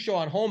me pre-show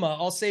on Homa.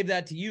 I'll save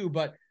that to you,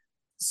 but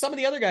some of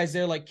the other guys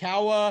there, like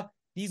Kawa,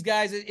 these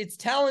guys, it's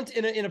talent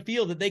in a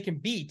field that they can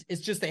beat.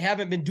 It's just they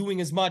haven't been doing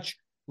as much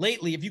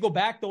lately. If you go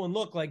back though and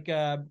look, like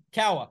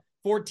Kawa,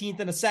 14th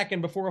and a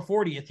second before a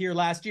 40th here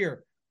last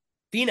year.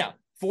 Finau,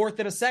 4th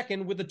and a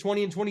second with the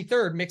 20 and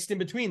 23rd mixed in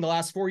between the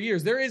last 4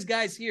 years. There is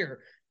guys here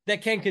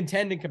that can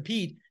contend and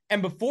compete.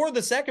 And before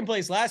the second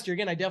place last year,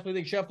 again, I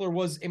definitely think Scheffler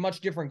was a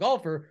much different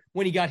golfer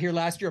when he got here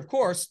last year, of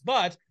course,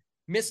 but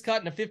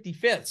miscut in a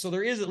 55th. So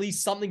there is at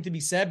least something to be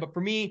said. But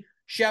for me,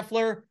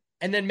 Scheffler,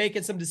 and then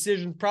making some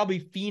decisions, probably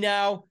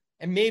Finau,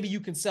 and maybe you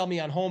can sell me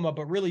on Homa,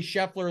 but really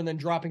Scheffler and then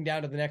dropping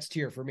down to the next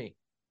tier for me.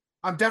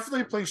 I'm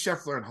definitely playing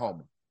Scheffler and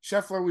Homa.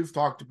 Scheffler, we've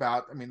talked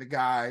about. I mean, the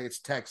guy, it's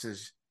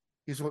Texas.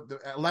 He's what, the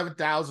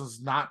 11,000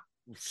 is not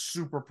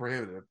super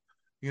prohibitive.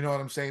 You know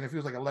what I'm saying? If he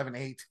was like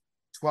 11,800,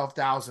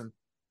 12,000,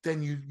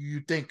 then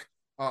you think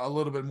a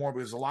little bit more,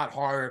 but it's a lot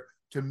harder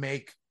to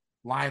make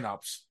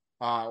lineups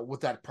with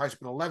that price.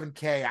 But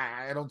 11K,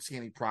 I don't see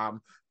any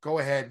problem. Go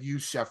ahead,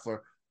 use Scheffler.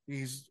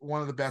 He's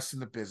one of the best in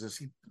the business.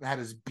 He had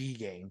his B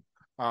game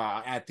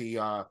at the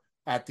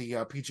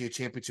PGA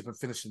Championship and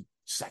finished in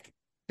second.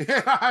 You know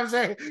what I'm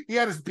saying? He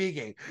had his B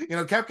game. You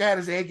know, Koepka had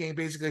his A game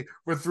basically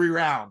for 3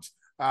 rounds.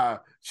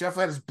 Scheffler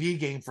had his B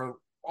game for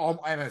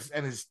all and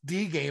his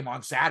D game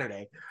on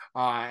Saturday,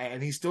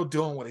 and he's still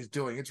doing what he's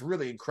doing. It's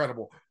really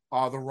incredible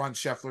the run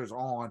Scheffler's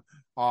on.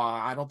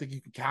 I don't think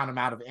you can count him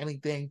out of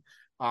anything.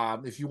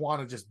 If you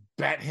want to just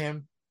bet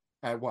him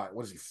at what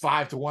is he,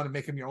 5-1 and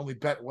make him your only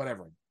bet,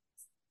 whatever.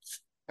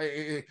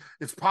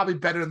 It's probably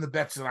better than the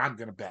bets that I'm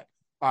going to bet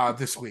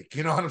this week.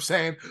 You know what I'm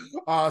saying?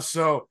 Yeah,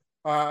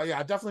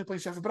 I definitely play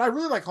Scheffler, but I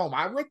really like Homa.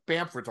 I read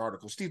Bamford's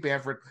article. Steve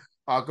Bamford.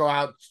 Go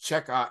out,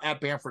 check at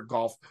Bamford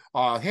Golf.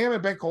 Him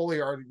and Ben Coley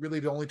are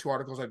really the only 2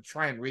 articles I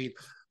try and read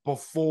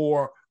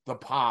before the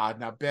pod.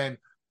 Now, Ben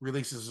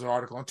releases his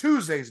article on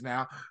Tuesdays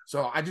now,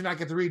 so I do not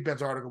get to read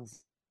Ben's article.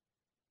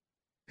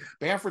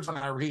 Bamford's one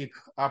I read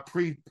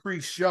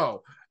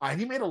pre-show. And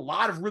he made a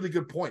lot of really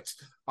good points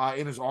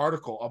in his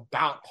article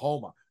about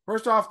Homa.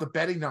 First off, the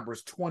betting number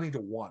is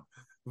 20-1.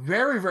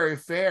 Very, very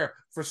fair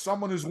for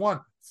someone who's won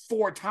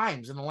 4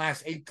 times in the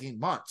last 18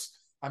 months.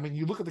 I mean,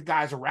 you look at the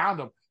guys around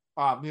him,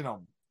 you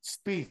know,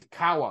 Spieth,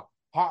 Kawa,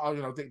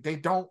 you know, they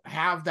don't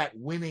have that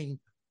winning,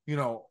 you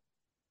know,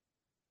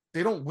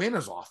 they don't win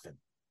as often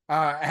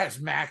as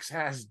Max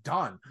has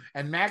done.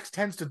 And Max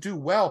tends to do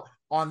well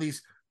on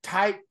these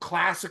tight,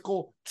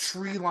 classical,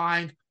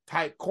 tree-lined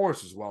type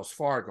courses. Wells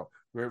Fargo,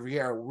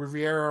 Riviera,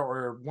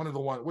 or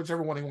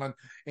whichever one he won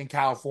in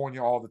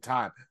California all the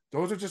time.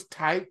 Those are just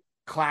tight,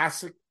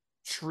 classic,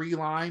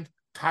 tree-lined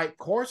type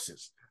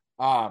courses.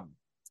 Now,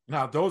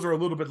 those are a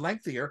little bit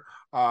lengthier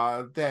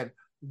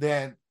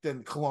than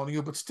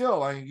Colonial, but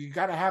still, I mean, you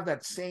got to have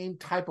that same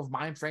type of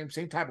mind frame,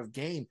 same type of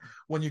game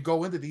when you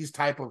go into these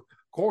type of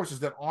courses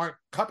that aren't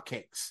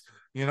cupcakes.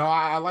 You know,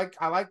 I like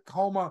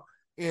Homa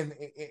in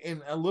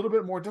a little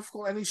bit more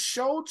difficult, and he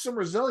showed some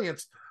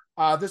resilience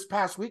this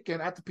past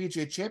weekend at the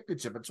PGA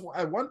Championship. It's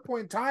at one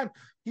point in time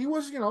he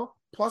was, you know,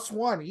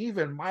 +1,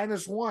 even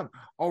 -1,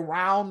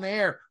 around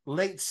there,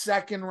 late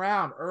second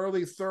round,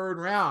 early third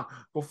round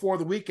before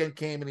the weekend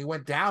came, and he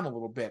went down a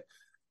little bit.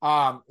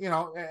 You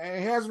know,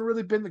 and he hasn't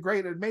really been the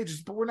great at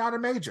majors, but we're not a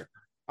major.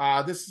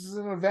 This is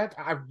an event.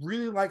 I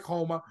really like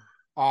Homa.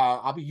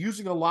 I'll be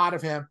using a lot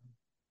of him.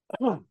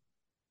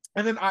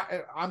 And then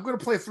I'm going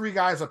to play 3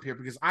 guys up here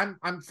because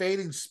I'm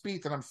fading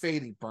Spieth and I'm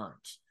fading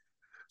Burns.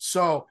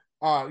 So,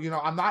 you know,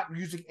 I'm not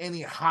using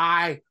any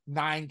high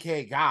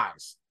 9K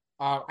guys.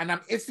 And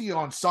I'm iffy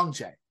on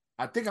Sungjae.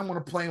 I think I'm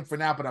going to play him for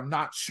now, but I'm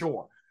not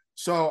sure.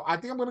 So I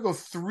think I'm going to go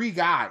 3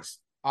 guys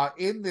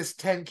in this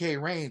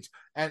 10K range.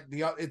 And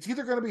it's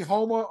either going to be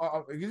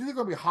Homa, it's either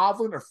going to be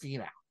Hovland or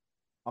Finau.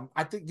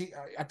 I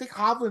think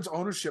Hovland's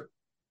ownership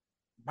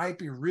might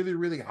be really,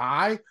 really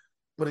high,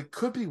 but it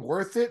could be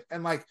worth it.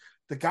 And like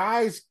the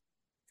guys,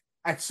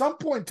 at some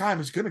point in time,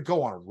 is going to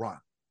go on a run.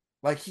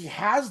 Like he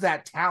has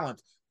that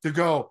talent to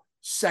go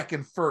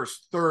second,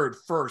 first, third,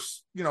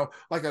 first, you know,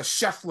 like a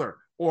Scheffler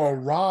or a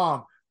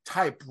Rahm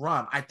type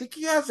run. I think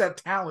he has that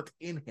talent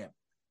in him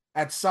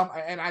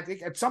and I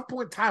think at some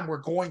point in time, we're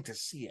going to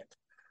see it.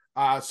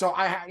 So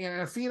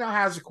Finau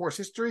has, of course,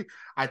 history.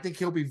 I think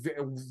he'll be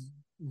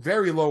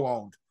very low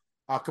owned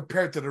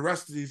compared to the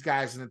rest of these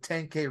guys in the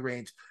 10K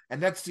range.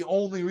 And that's the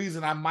only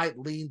reason I might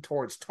lean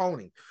towards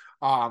Tony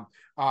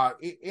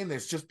in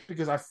this, just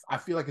because I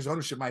feel like his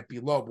ownership might be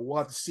low, but we'll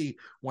have to see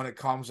when it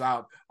comes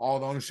out, all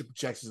the ownership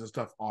projections and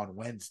stuff on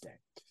Wednesday.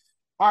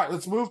 All right,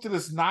 let's move to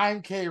this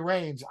 9K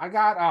range. I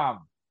got a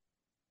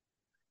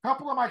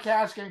couple of my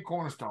cash game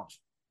cornerstones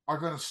are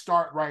going to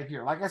start right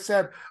here. Like I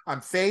said,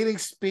 I'm fading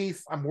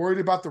Spieth. I'm worried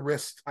about the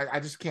wrist. I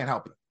just can't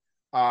help it.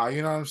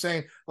 You know what I'm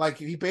saying? Like,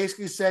 he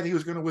basically said he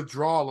was going to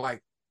withdraw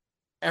like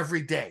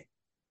every day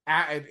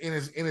in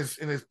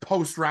his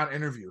post round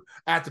interview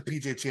at the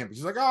PGA Championship.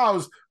 He's like, oh, I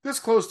was this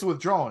close to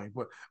withdrawing,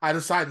 but I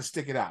decided to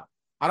stick it out.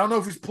 I don't know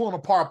if he's pulling a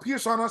Paul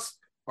Pierce on us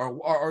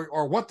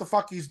or what the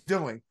fuck he's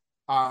doing.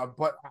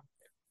 But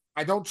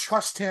I don't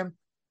trust him.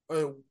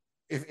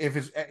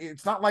 If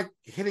it's not like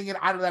hitting it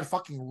out of that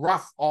fucking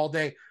rough all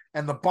day,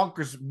 and the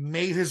bunkers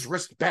made his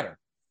wrist better.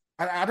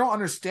 I don't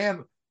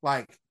understand.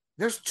 Like,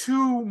 there's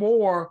 2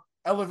 more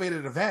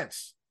elevated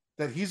events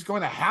that he's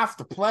going to have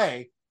to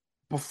play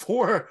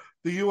before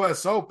the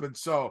U.S. Open.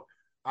 So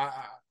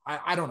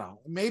I don't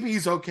know. Maybe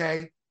he's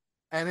okay,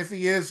 and if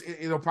he is,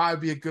 it'll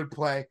probably be a good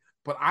play.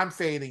 But I'm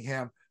fading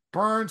him.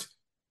 Burns,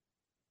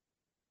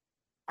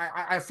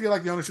 I feel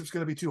like the ownership's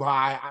going to be too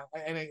high,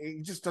 and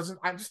it just doesn't.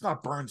 I'm just not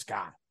a Burns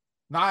guy.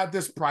 Not at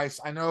this price.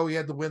 I know he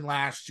had the win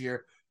last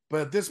year, but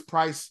at this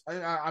price,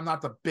 I'm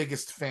not the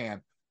biggest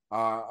fan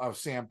of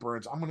Sam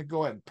Burns. I'm going to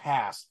go ahead and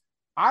pass.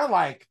 I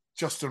like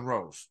Justin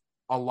Rose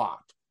a lot.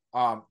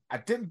 I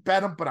didn't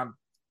bet him, but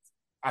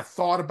I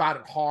thought about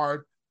it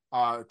hard.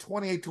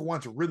 28-1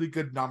 is a really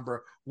good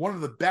number. One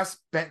of the best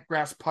bent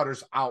grass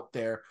putters out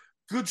there.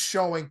 Good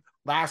showing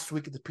last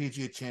week at the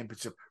PGA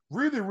Championship.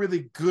 Really,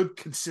 really good,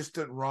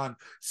 consistent run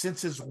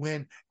since his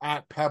win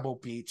at Pebble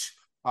Beach.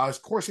 His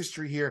course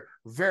history here,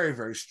 very,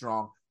 very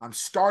strong. I'm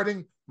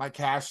starting my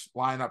cash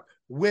lineup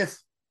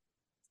with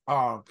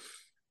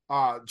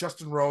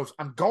Justin Rose.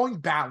 I'm going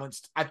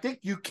balanced. I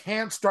think you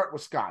can start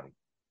with Scotty.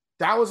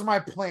 That was my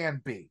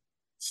plan B,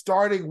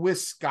 starting with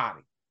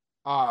Scotty.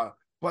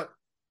 But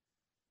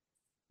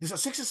this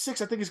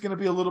 6-6, I think, is going to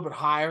be a little bit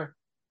higher.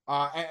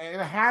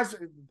 And it has.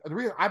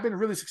 I've been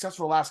really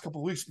successful the last couple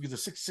of weeks because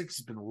the 6-6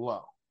 has been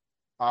low.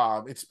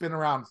 It's been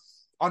around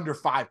under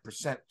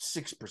 5%,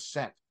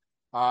 6%.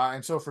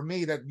 And so for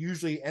me, that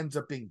usually ends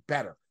up being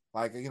better.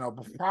 Like, you know,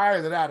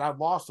 prior to that, I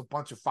lost a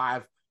bunch of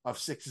 5 of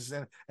 6s,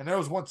 and there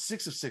was one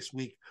 6 of 6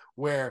 week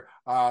where,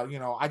 you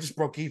know, I just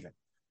broke even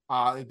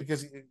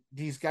because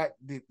he's got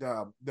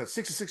the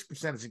 6 of 6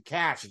 percentage in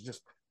cash has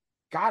just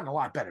gotten a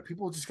lot better.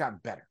 People have just gotten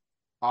better.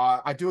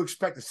 I do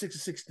expect the 6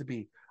 of 6 to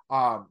be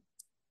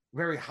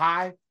very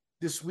high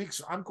this week,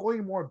 so I'm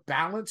going more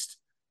balanced.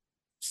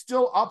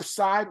 Still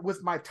upside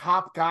with my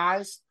top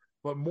guys,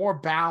 but more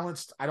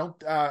balanced. I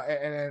don't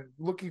and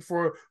looking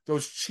for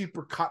those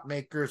cheaper cut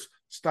makers,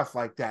 stuff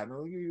like that.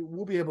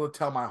 We'll be able to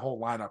tell my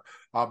whole lineup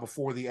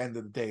before the end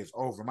of the day is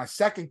over. My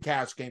second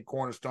cash game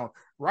cornerstone,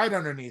 right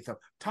underneath him,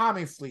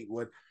 Tommy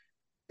Fleetwood.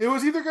 It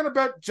was either going to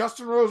bet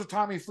Justin Rose or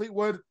Tommy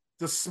Fleetwood.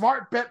 The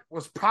smart bet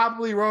was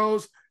probably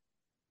Rose,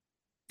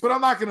 but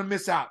I'm not going to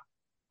miss out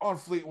on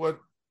Fleetwood.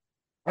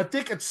 I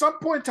think at some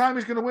point in time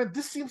he's going to win.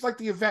 This seems like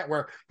the event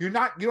where you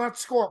don't have to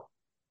score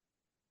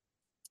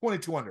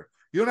 22 under.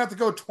 You don't have to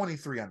go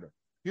 23 under.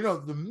 You know,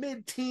 the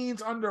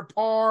mid-teens under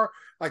par,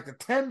 like the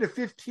 10 to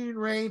 15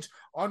 range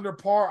under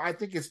par, I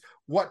think is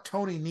what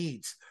Tommy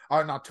needs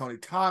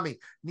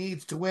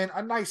to win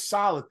a nice,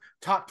 solid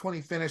top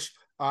 20 finish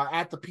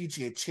at the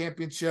PGA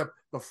Championship.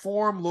 The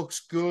form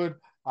looks good.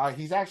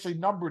 He's actually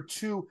number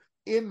 2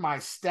 in my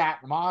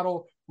stat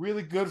model.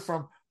 Really good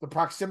from the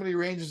proximity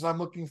ranges I'm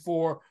looking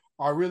for.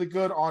 Are really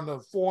good on the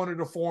 400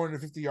 to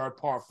 450 yard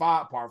par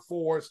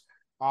 4s.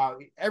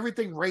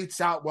 Everything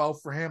rates out well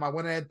for him. I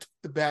went ahead and took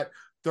the bet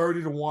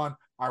 30-1.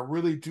 I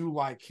really do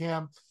like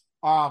him.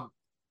 And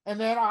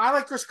then I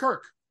like Chris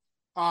Kirk.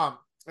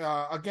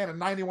 Again, a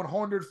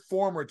 9100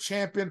 former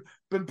champion,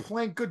 been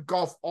playing good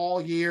golf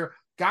all year,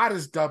 got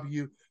his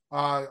W,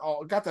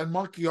 got that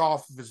monkey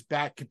off of his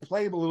back, can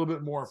play a little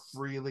bit more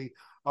freely.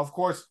 Of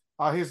course,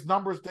 his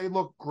numbers, they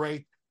look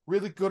great.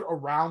 Really good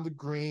around the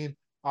green.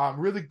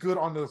 Really good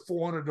on the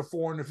 400 to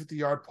 450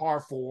 yard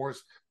par 4s.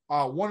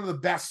 One of the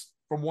best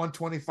from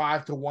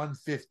 125 to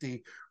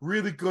 150.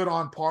 Really good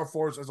on par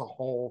 4s as a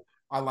whole.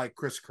 I like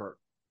Chris Kirk.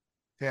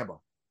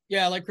 Tambo.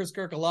 Yeah, I like Chris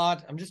Kirk a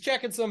lot. I'm just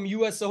checking some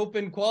U.S.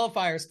 Open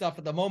qualifier stuff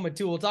at the moment,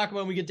 too. We'll talk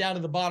about when we get down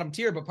to the bottom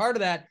tier, but part of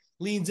that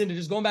leans into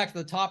just going back to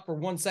the top for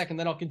 1 second,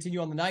 then I'll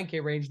continue on the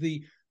 9K range.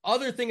 The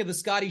other thing of the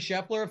Scotty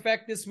Scheffler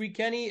effect this week,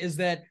 Kenny, is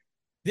that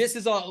this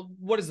is a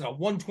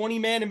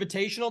 120-man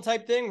invitational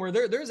type thing where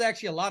there's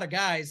actually a lot of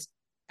guys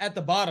at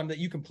the bottom that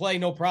you can play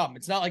no problem.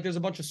 It's not like there's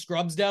a bunch of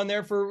scrubs down there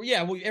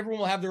everyone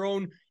will have their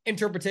own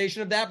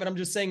interpretation of that, but I'm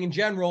just saying in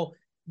general,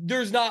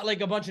 there's not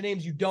like a bunch of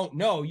names you don't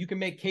know. You can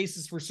make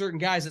cases for certain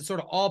guys at sort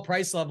of all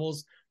price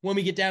levels when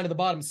we get down to the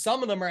bottom.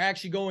 Some of them are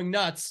actually going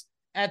nuts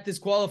at this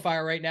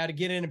qualifier right now to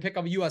get in and pick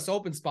up a U.S.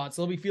 Open spot.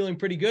 So they'll be feeling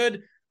pretty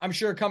good, I'm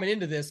sure, coming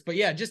into this. But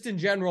yeah, just in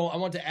general, I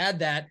want to add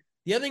that.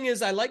 The other thing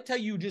is I liked how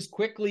you just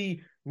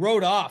quickly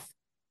wrote off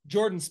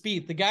Jordan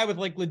Spieth, the guy with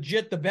like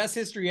legit the best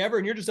history ever,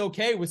 and you're just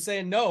okay with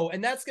saying no.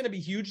 And that's going to be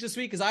huge this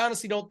week because I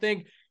honestly don't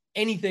think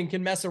anything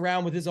can mess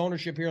around with his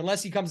ownership here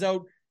unless he comes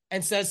out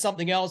and says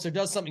something else or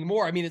does something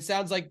more. I mean, it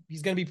sounds like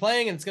he's going to be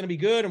playing and it's going to be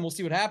good, and we'll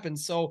see what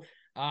happens. So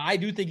I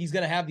do think he's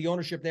going to have the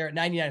ownership there at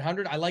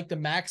 9,900. I like the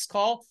max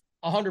call,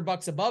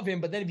 $100 above him.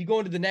 But then if you go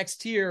into the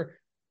next tier,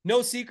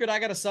 no secret, I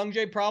got a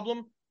Sungjae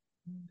problem.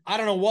 I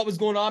don't know what was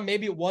going on.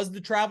 Maybe it was the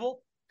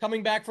travel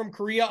coming back from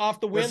Korea off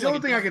the win. That's the only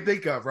thing I can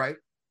think of, right?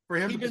 For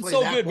him He's to been play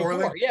so that good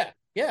poorly. before.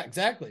 Yeah,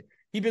 exactly.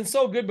 He's been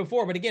so good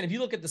before. But again, if you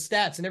look at the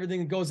stats and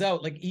everything that goes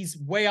out, like he's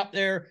way up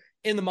there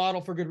in the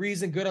model for good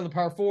reason, good on the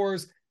par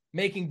fours,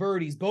 making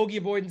birdies, bogey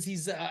avoidance.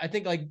 He's, I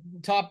think, like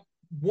top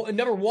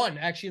number one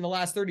actually in the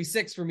last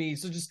 36 for me.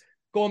 So just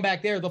going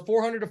back there, the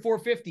 400 to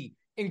 450,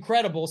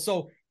 incredible.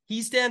 So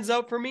he stands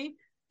out for me.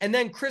 And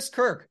then Chris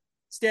Kirk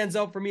stands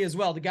out for me as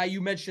well. The guy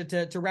you mentioned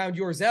to round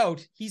yours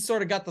out, he's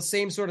sort of got the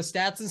same sort of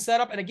stats and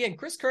setup. And again,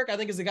 Chris Kirk, I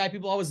think, is the guy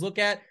people always look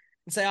at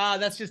and say,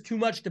 that's just too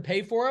much to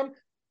pay for him.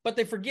 But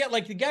they forget,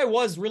 like, the guy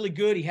was really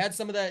good. He had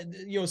some of that,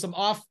 some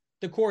off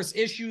the course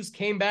issues,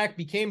 came back,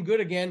 became good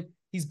again.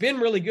 He's been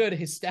really good.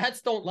 His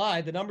stats don't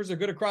lie. The numbers are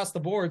good across the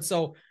board.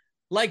 So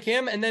like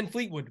him, and then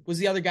Fleetwood was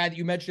the other guy that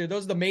you mentioned.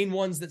 Those are the main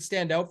ones that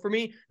stand out for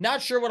me.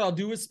 Not sure what I'll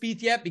do with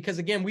Spieth yet, because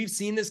again, we've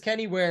seen this,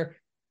 Kenny, where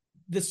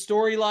the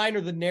storyline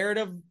or the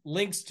narrative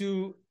links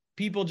to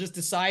people just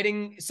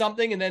deciding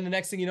something, and then the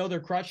next thing you know, they're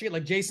crushing it.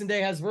 Like Jason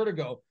Day has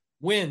vertigo,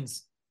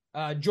 wins.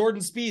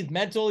 Jordan Spieth,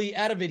 mentally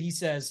out of it, he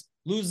says,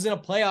 loses in a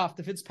playoff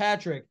to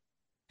Fitzpatrick.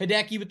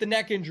 Hideki with the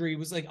neck injury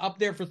was like up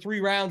there for 3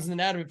 rounds and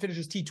then out of it,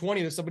 finishes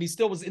T20 or somebody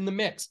still was in the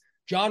mix.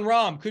 John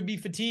Rahm could be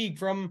fatigued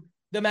from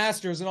the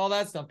Masters and all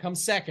that stuff,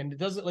 comes second. It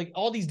doesn't, like,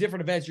 all these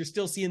different events, you're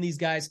still seeing these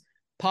guys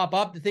pop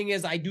up. The thing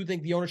is, I do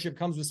think the ownership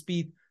comes with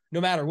Spieth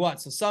no matter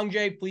what. So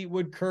Sungjae,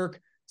 Fleetwood, Kirk,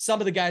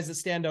 some of the guys that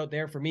stand out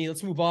there for me.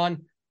 Let's move on.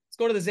 Let's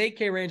go to this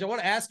 8K range. I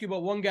want to ask you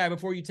about one guy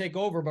before you take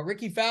over, but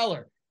Ricky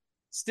Fowler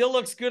still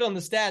looks good on the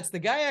stats. The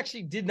guy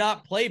actually did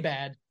not play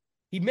bad.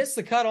 He missed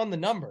the cut on the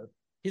number.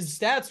 His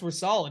stats were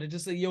solid. It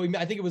just, I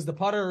think it was the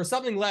putter or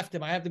something left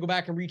him. I have to go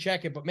back and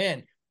recheck it, but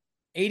man,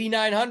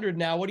 8,900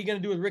 now. What are you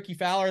going to do with Ricky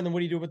Fowler? And then what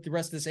do you do with the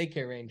rest of this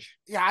 8K range?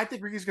 Yeah, I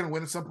think Ricky's going to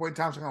win at some point in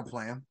time, so I'm going to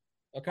play him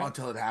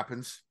until it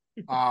happens.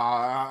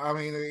 I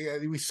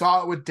mean, we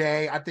saw it with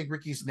Day. I think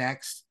Ricky's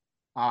next.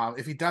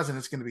 If he doesn't,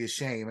 it's going to be a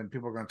shame, and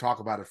people are going to talk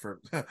about it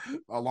for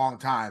a long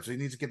time. So he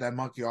needs to get that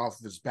monkey off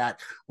of his back.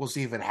 We'll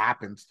see if it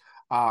happens.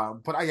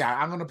 But yeah,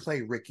 I'm going to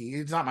play Ricky.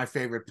 It's not my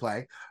favorite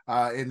play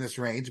in this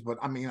range, but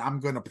I mean, I'm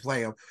going to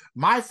play him.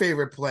 My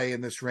favorite play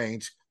in this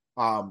range,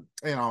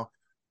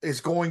 is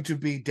going to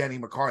be Denny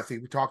McCarthy.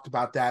 We talked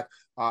about that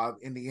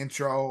in the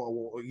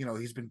intro.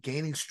 He's been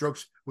gaining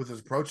strokes with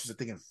his approaches, I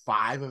think, in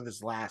 5 of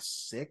his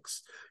last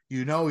 6.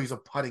 He's a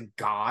putting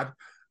god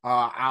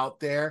out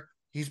there.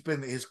 He's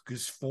been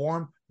his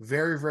form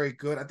very, very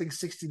good. I think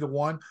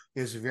 60-1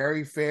 is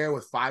very fair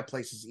with 5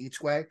 places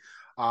each way.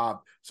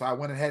 So I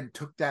went ahead and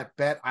took that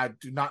bet. I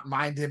do not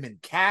mind him in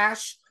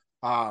cash.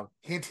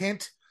 Hint,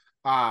 hint.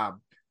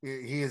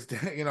 He is,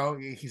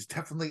 he's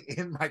definitely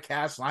in my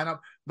cash lineup.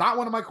 Not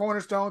one of my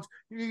cornerstones.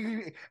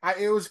 It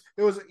was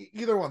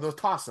either one. Those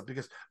toss up,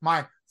 because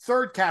my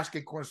third cash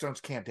game cornerstone is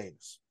Cam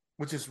Davis,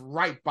 which is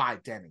right by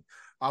Denny.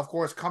 Of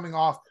course, coming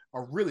off a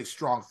really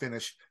strong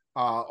finish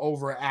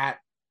over at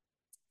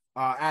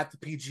the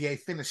PGA,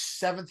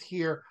 finished 7th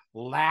here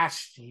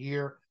last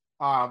year.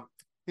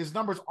 His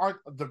numbers aren't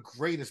the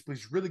greatest, but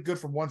he's really good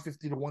from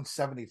 150 to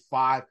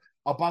 175,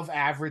 above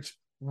average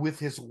with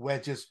his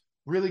wedges,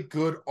 really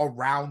good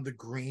around the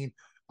green.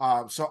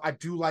 So I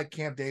do like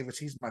Cam Davis.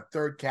 He's my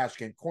third cash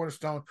game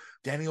cornerstone.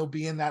 Denny will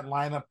be in that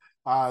lineup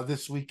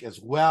this week as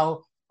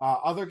well.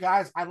 Other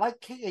guys, I like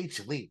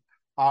KH Lee.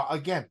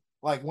 Again,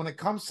 like when it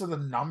comes to the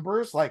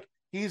numbers, like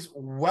he's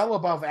well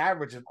above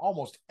average in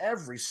almost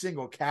every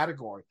single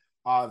category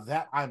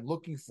that I'm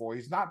looking for.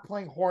 He's not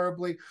playing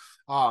horribly.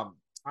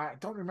 I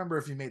don't remember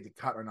if he made the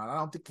cut or not. I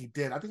don't think he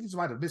did. I think he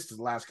might have missed his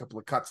last couple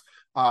of cuts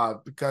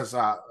because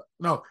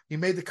he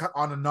made the cut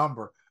on a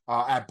number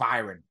at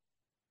Byron.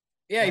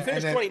 Yeah, he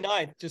finished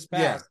 29th, just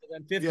passed. Yeah,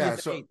 and then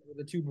 50th, so, 8th,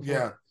 the 2 before.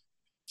 Yeah.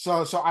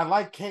 So I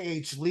like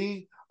KH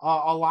Lee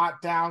a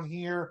lot down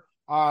here.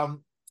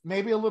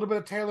 Maybe a little bit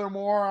of Taylor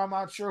Moore. I'm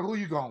not sure. Who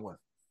you going with?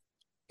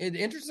 The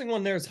interesting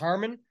one there is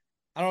Harmon.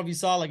 I don't know if you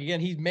saw, like, again,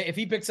 if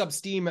he picks up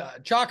steam,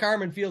 Chalk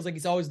Harmon feels like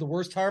he's always the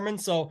worst Harmon,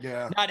 so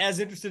not as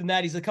interested in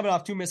that. He's coming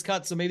off 2 missed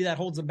cuts, so maybe that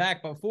holds him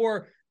back. But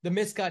before the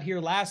miscut here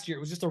last year,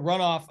 it was just a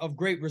runoff of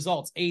great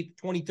results. 8th,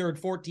 23rd,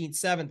 14th,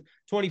 7th,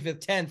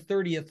 25th, 10th,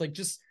 30th, like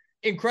just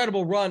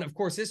incredible run of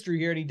course history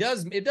here. And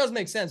it does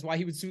make sense why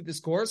he would suit this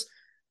course.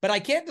 But I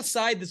can't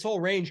decide this whole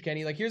range,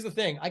 Kenny. Like, here's the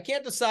thing. I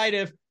can't decide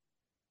if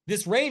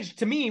this range,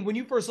 to me, when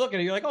you first look at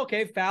it, you're like,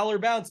 okay, Fowler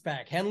bounce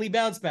back, Henley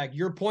bounce back.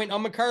 Your point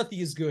on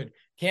McCarthy is good.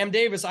 Cam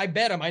Davis, I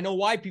bet him. I know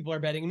why people are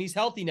betting him. He's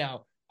healthy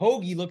now.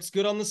 Hoagie looks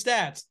good on the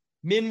stats.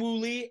 Minwoo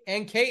Lee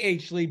and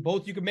KH Lee,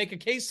 both you can make a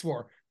case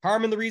for.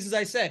 Harmon, the reasons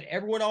I said.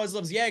 Everyone always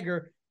loves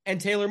Jaeger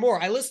and Taylor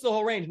Moore. I listed the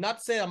whole range, not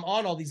to say I'm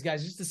on all these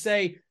guys, just to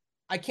say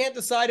I can't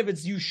decide if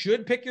it's you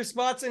should pick your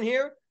spots in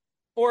here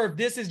or if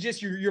this is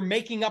just you're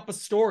making up a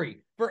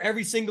story for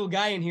every single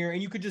guy in here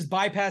and you could just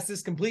bypass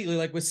this completely,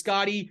 like with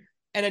Scotty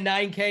and a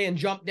 9K and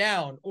jump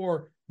down,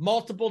 or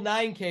multiple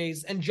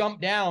 9Ks and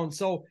jump down.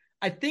 So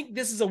I think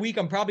this is a week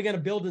I'm probably going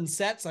to build in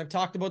sets. I've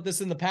talked about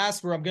this in the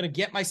past where I'm going to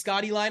get my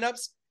Scotty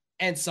lineups,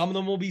 and some of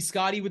them will be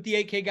Scotty with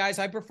the 8K guys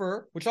I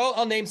prefer, which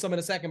I'll name some in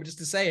a second, but just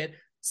to say it,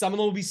 some of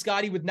them will be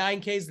Scotty with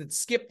 9Ks that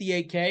skip the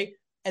 8K.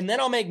 And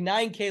then I'll make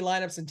 9K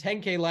lineups and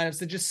 10K lineups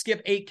that just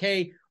skip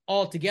 8K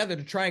altogether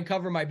to try and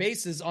cover my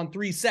bases on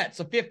 3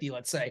 sets of 50,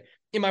 let's say,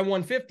 in my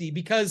 150,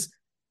 because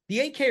the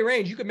 8K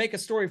range, you could make a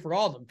story for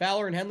all of them.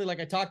 Fowler and Henley, like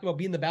I talked about,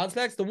 being the bounce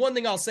backs. The one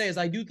thing I'll say is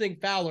I do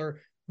think Fowler,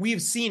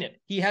 we've seen it.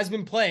 He has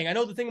been playing. I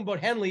know the thing about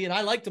Henley, and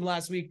I liked him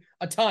last week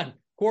a ton.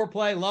 Core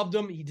play, loved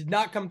him. He did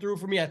not come through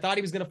for me. I thought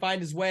he was going to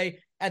find his way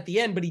at the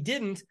end, but he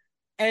didn't.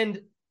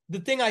 And the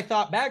thing I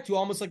thought back to,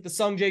 almost like the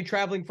Sung Jae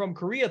traveling from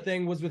Korea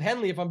thing, was with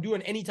Henley. If I'm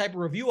doing any type of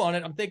review on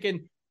it, I'm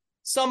thinking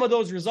some of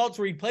those results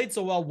where he played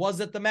so well was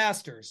at the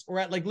Masters or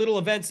at like little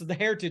events of the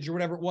Heritage or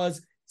whatever it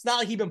was. It's not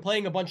like he'd been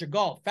playing a bunch of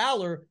golf.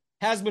 Fowler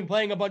has been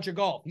playing a bunch of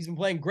golf. He's been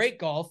playing great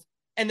golf.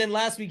 And then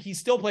last week, he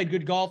still played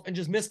good golf and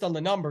just missed on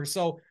the numbers.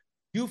 So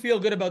you feel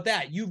good about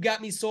that. You've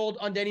got me sold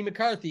on Denny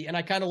McCarthy, and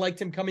I kind of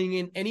liked him coming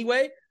in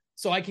anyway,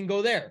 so I can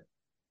go there.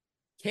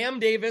 Cam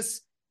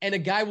Davis and a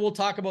guy we'll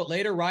talk about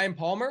later, Ryan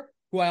Palmer,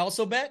 who I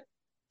also bet,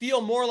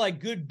 feel more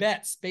like good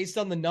bets based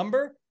on the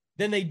number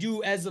than they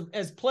do as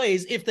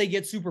plays if they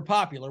get super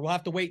popular. We'll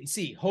have to wait and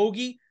see.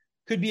 Hoagie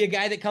could be a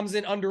guy that comes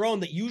in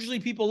under-owned that usually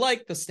people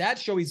like. The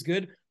stats show he's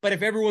good, but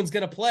if everyone's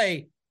going to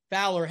play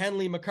Fowler,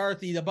 Henley,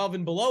 McCarthy, above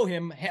and below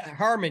him,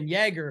 Harman,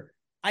 Jaeger,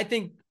 I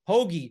think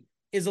Hoagie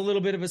is a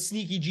little bit of a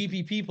sneaky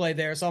GPP play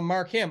there, so I'll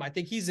mark him. I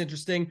think he's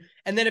interesting.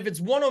 And then if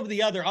it's one over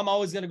the other, I'm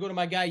always going to go to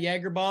my guy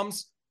Jaeger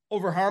bombs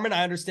over Harman.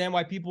 I understand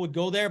why people would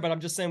go there, but I'm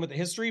just saying with the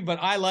history. But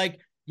I like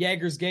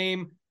Jaeger's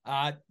game.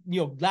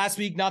 Last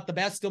week, not the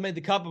best, still made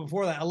the cut, but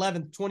before that,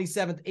 11th,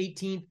 27th,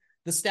 18th.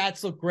 The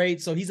stats look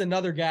great, so he's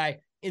another guy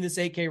in this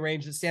 8K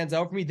range that stands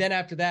out for me. Then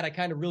after that, I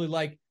kind of really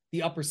like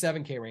the upper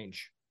 7K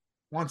range.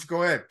 Why don't you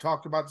go ahead?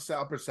 Talk about the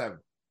upper 7.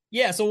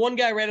 Yeah, so one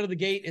guy right out of the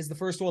gate is the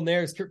first one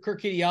there is Kurt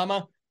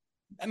Kitayama.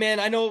 Man,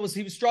 I know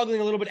he was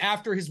struggling a little bit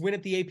after his win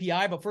at the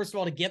API, but first of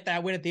all, to get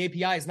that win at the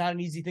API is not an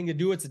easy thing to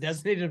do. It's a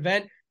designated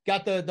event.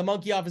 Got the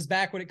monkey off his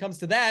back when it comes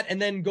to that,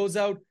 and then goes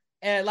out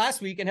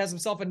last week and has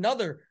himself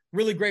another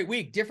really great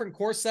week. Different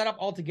course setup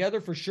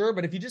altogether for sure,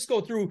 but if you just go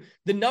through,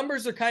 the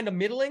numbers are kind of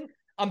middling.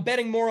 I'm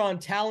betting more on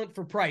talent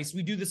for price.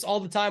 We do this all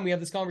the time. We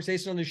have this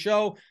conversation on the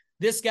show.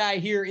 This guy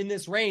here in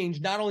this range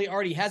not only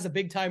already has a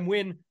big-time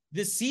win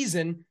this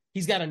season,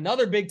 he's got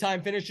another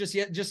big-time finish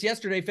just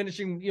yesterday,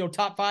 finishing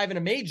top 5 in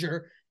a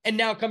major, and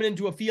now coming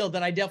into a field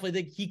that I definitely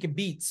think he can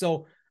beat.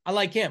 So I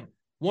like him.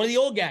 One of the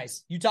old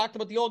guys, you talked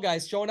about the old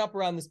guys showing up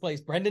around this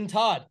place, Brendan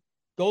Todd.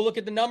 Go look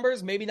at the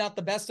numbers, maybe not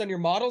the best on your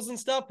models and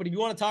stuff, but if you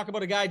want to talk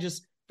about a guy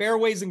just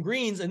fairways and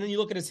greens, and then you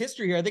look at his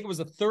history here, I think it was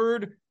a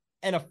 3rd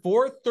and a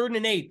 4th, 3rd and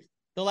an 8th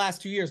the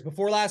last 2 years.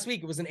 Before last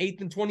week, it was an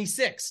 8th and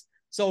 26th.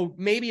 So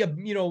maybe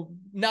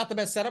not the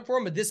best setup for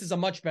him, but this is a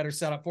much better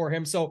setup for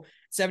him. So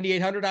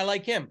 7,800, I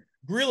like him.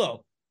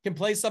 Grillo can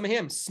play some of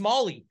him.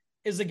 Smalley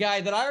is a guy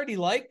that I already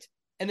liked.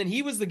 And then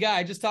he was the guy,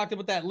 I just talked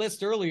about that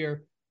list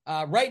earlier.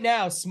 Right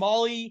now,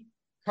 Smalley,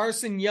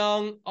 Carson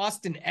Young,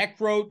 Austin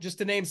Eckroat, just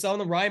to name some of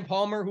them, Ryan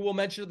Palmer, who we'll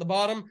mention at the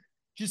bottom,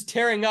 just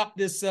tearing up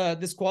this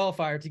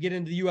qualifier to get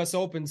into the U.S.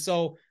 Open.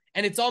 So,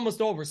 and it's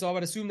almost over. So I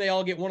would assume they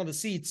all get one of the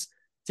seats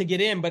to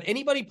get in. But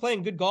anybody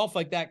playing good golf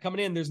like that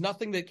coming in, there's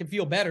nothing that can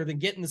feel better than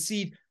getting the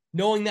seat,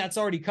 knowing that's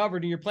already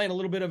covered, and you're playing a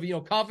little bit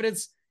of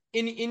confidence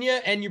in you,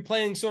 and you're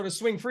playing sort of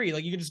swing free.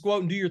 Like you can just go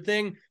out and do your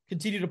thing,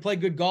 continue to play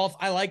good golf.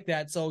 I like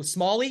that. So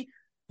Smalley,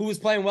 who was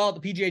playing well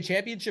at the PGA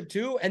Championship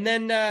too, and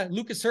then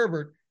Lucas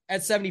Herbert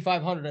at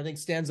 7,500, I think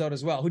stands out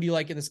as well. Who do you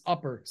like in this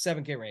upper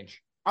 7K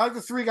range? I like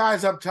the 3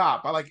 guys up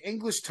top. I like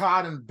English,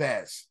 Todd, and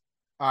Bez.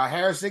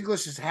 Harris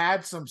English has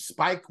had some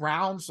spike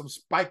rounds, some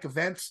spike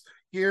events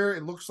here.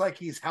 It looks like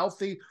he's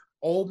healthy.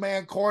 Old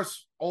man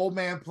course, old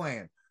man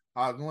playing.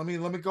 Let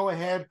me go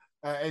ahead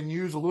and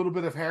use a little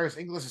bit of Harris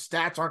English. His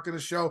stats aren't going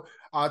to show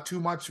too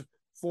much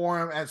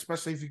for him,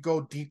 especially if you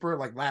go deeper,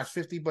 like last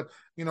 50. But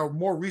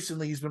more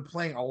recently, he's been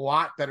playing a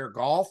lot better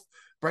golf.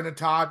 Brendan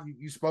Todd,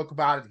 you spoke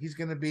about it. He's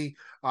going to be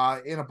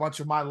in a bunch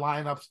of my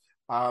lineups.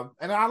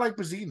 And I like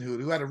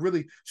Bazinhood, who had a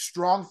really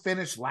strong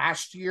finish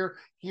last year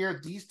here.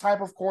 These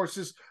type of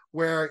courses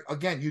where,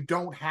 again, you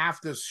don't have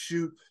to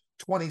shoot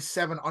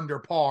 27 under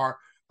par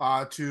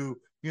to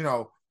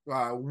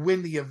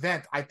win the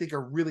event, I think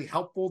are really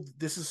helpful.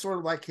 This is sort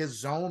of like his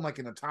zone, like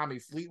in a Tommy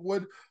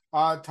Fleetwood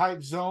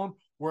type zone,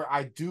 where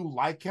I do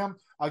like him.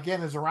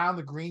 Again, his around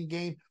the green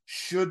game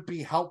should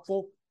be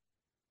helpful.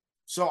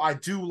 So I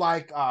do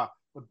like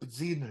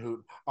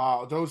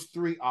Ziedenhout, those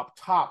 3 up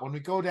top. When we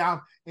go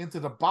down into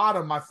the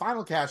bottom, my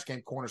final cash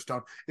game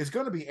cornerstone is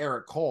going to be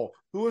Eric Cole,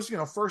 who was,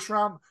 first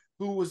round,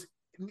 who was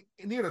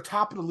near the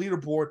top of the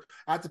leaderboard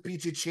at the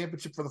PGA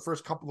Championship for the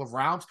first couple of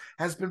rounds,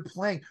 has been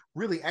playing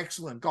really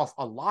excellent golf.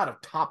 A lot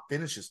of top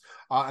finishes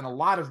and a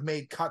lot of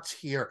made cuts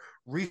here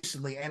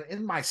recently. And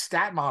in my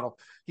stat model,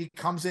 he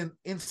comes in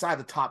inside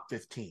the top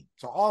 15.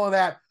 So all of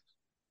that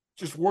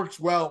just works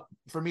well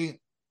for me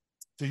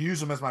to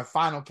use him as my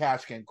final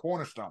cash game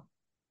cornerstone.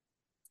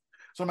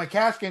 So my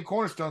cash game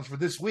cornerstones for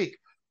this week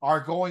are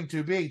going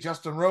to be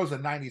Justin Rose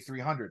at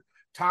 9,300,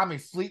 Tommy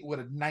Fleetwood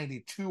at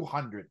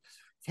 9,200,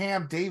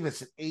 Cam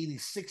Davis at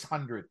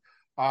 8,600,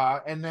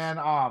 and then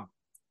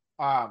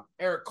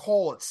Eric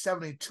Cole at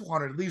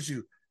 7,200. Leaves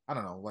you, I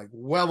don't know, like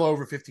well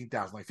over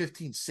 15,000, like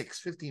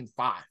 15,600,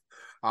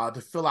 15,500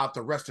 to fill out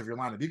the rest of your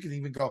lineup. You can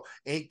even go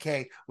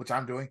 8K, which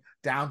I'm doing,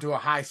 down to a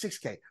high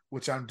 6K,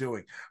 which I'm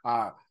doing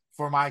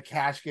for my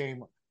cash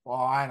game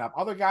lineup.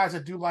 Other guys I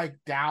do like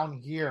down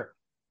here,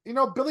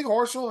 Billy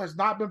Horschel has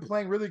not been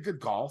playing really good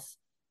golf,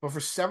 but for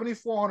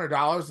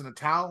 $7,400 and the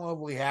talent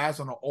level he has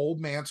on an old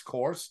man's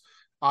course,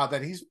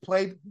 that he's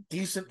played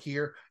decent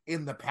here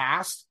in the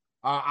past,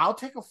 I'll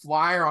take a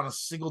flyer on a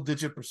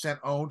single-digit percent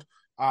owned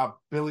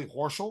Billy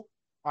Horschel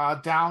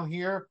down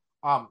here.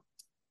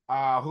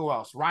 Who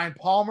else? Ryan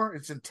Palmer.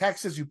 It's in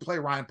Texas. You play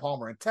Ryan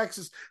Palmer in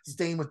Texas.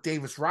 Staying with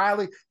Davis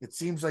Riley. It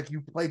seems like you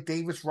play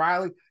Davis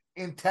Riley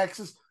in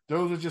Texas.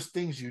 Those are just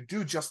things you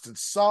do. Justin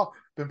Suh,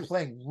 been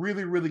playing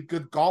really, really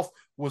good golf,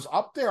 was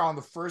up there on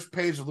the first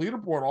page of the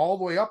leaderboard all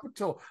the way up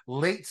until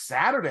late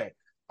Saturday.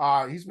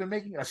 He's been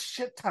making a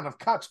shit ton of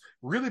cuts,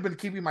 really been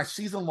keeping my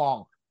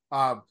season-long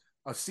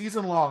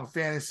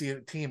fantasy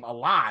team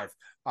alive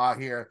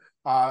here.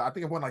 I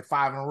think I've won like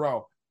 5 in a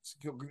row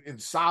in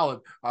solid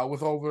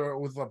with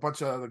a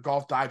bunch of the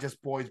Golf Digest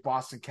boys,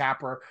 Boston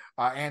Capper,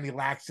 Andy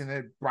Lack's in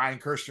it, Brian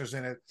Kirshner's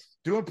in it.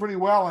 Doing pretty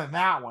well in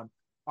that one.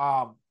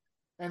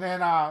 And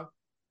then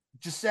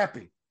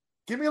Giuseppe.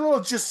 Give me a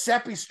little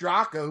Giuseppe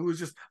Straka, who is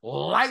just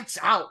lights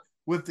out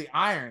with the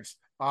irons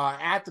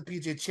at the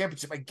PGA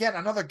Championship. Again,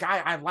 another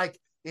guy I like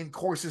in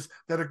courses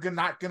that are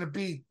not going to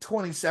be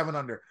 27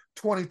 under,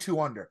 22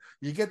 under.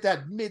 You get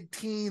that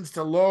mid-teens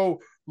to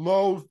low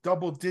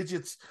double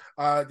digits.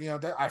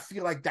 I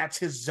feel like that's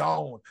his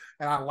zone,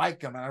 and I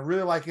like him. And I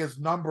really like his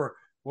number.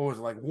 What was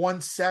it, like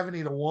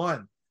 170 to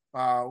 1?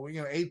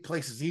 8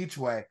 places each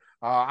way.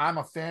 I'm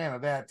a fan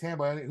of that.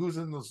 Tampa, who's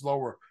in this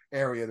lower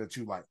area that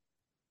you like?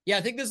 Yeah,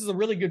 I think this is a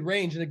really good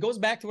range, and it goes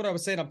back to what I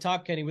was saying up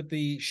top, Kenny, with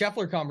the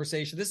Scheffler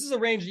conversation. This is a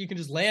range that you can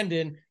just land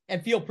in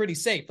and feel pretty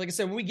safe. Like I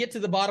said, when we get to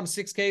the bottom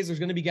 6Ks, there's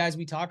going to be guys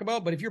we talk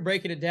about, but if you're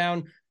breaking it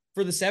down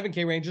for the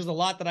 7K range, there's a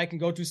lot that I can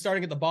go to.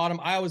 Starting at the bottom,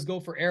 I always go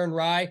for Aaron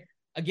Rye.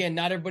 Again,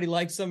 not everybody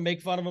likes him,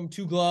 make fun of him,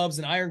 2 gloves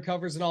and iron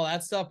covers and all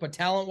that stuff, but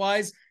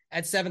talent-wise,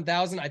 at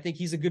 7,000, I think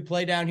he's a good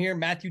play down here.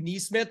 Matthew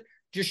Neesmith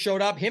just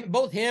showed up.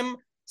 Both him,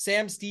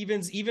 Sam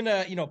Stevens, even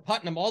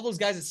Putnam, all those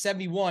guys at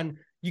 71,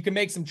 you can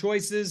make some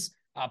choices.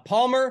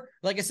 Palmer,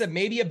 like I said,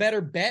 maybe a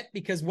better bet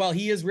because while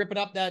he is ripping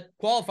up that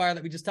qualifier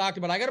that we just talked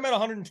about, I got him at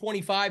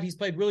 125. He's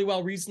played really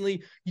well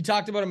recently. You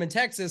talked about him in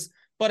Texas,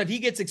 but if he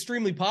gets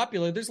extremely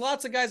popular, there's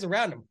lots of guys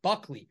around him.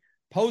 Buckley,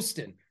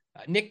 Poston,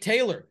 Nick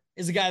Taylor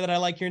is a guy that I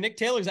like here. Nick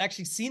Taylor's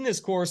actually seen this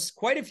course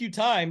quite a few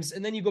times,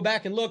 and then you go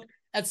back and look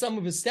at some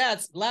of his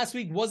stats. Last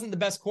week wasn't the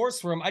best course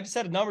for him. I just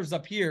had the numbers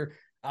up here.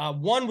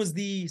 One was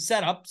the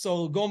setup.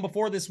 So going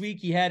before this week,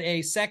 he had a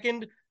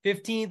 2nd,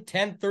 15th,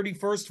 10th,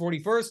 31st,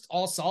 41st,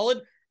 all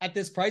solid at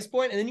this price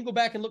point. And then you go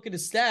back and look at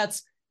his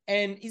stats,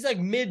 and he's like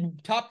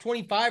mid top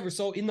 25 or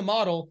so in the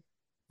model.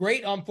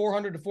 Great on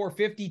 400 to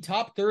 450,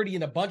 top 30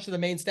 in a bunch of the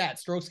main stats,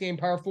 strokes gained,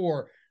 par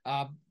 4,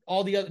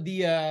 all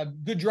the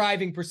good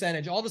driving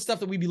percentage, all the stuff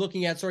that we'd be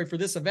looking at, for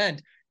this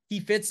event. He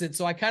fits it.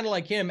 So I kind of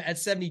like him at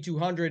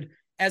 7,200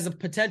 as a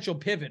potential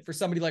pivot for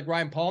somebody like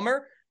Ryan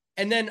Palmer.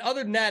 And then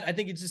other than that, I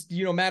think it's just,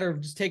 matter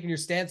of just taking your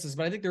stances.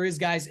 But I think there is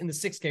guys in the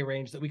 6K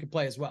range that we could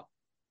play as well.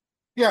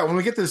 Yeah, when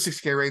we get to the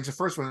 6K range, the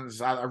first one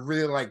is I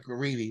really like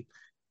Reedy.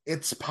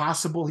 It's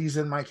possible he's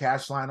in my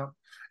cash lineup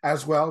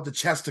as well. The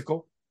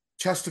Chesticle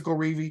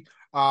Reedy,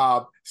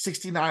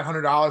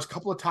 $6,900,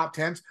 couple of top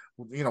 10s.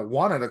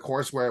 One at a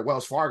course where at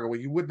Wells Fargo, where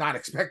you would not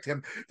expect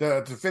him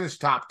to finish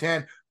top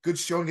 10. Good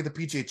showing at the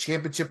PGA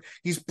Championship.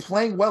 He's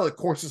playing well at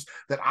courses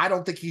that I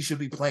don't think he should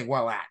be playing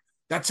well at.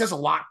 That says a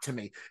lot to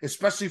me,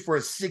 especially for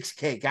a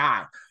 6K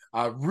guy.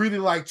 Really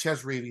like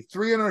Ches Reedy,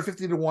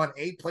 350 to 1,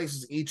 8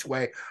 places each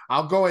way.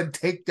 I'll go ahead and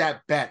take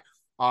that bet.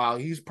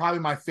 He's probably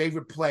my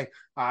favorite play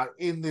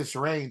in this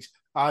range.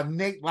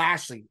 Nate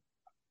Lashley,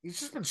 he's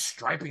just been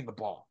striping the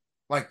ball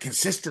like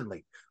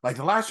consistently. Like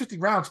the last 50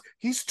 rounds,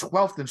 he's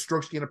 12th in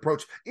strokes gained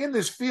approach in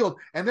this field.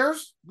 And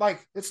there's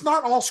it's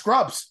not all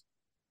scrubs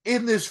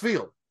in this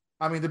field.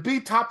 I mean, to be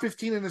top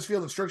 15 in this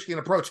field in strokes gained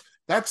approach,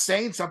 that's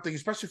saying something,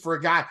 especially for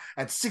a guy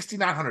at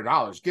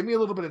 $6,900. Give me a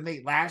little bit of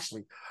Nate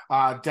Lashley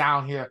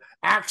down here.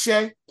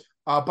 Akshay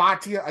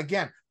Bhatia,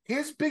 again,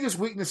 his biggest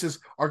weaknesses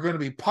are going to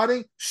be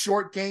putting,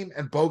 short game,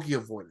 and bogey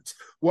avoidance.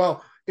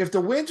 Well, if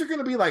the winds are going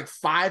to be like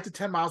 5 to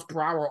 10 miles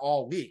per hour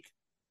all week,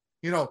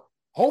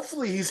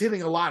 hopefully he's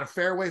hitting a lot of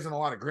fairways and a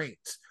lot of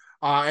greens.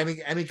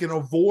 And he can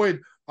avoid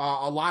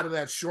a lot of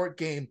that short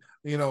game,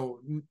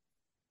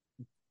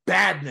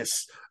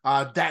 badness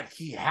that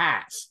he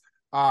has.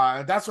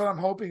 That's what I'm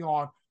hoping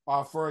on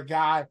for a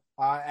guy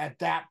at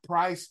that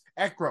price.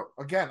 Eckroat,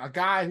 again, a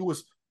guy who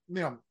was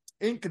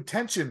in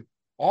contention,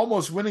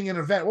 almost winning an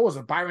event. What was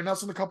it, Byron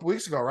Nelson a couple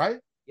weeks ago, right?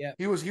 Yeah,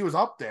 he was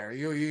up there.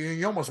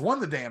 You almost won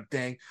the damn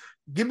thing.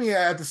 Give me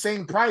at the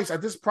same price.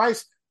 At this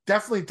price,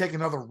 definitely take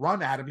another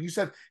run at him. You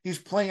said he's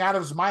playing out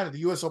of his mind at the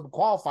U.S. Open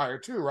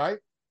qualifier too, right,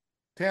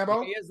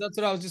 Tambo? he is. That's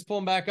what I was just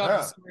pulling back up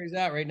to see where he's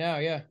at right now.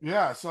 Yeah.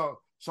 Yeah. So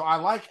I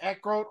like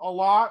Eckroat a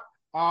lot.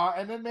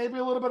 And then maybe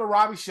a little bit of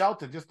Robbie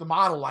Shelton. Just the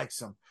model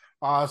likes him.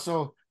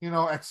 So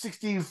at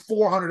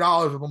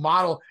 $6,400, if the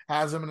model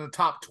has him in the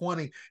top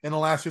 20 in the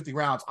last 50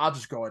 rounds, I'll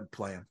just go ahead and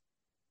play him.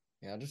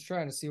 Yeah, I'm just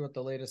trying to see what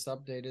the latest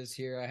update is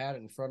here. I had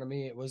it in front of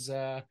me. It was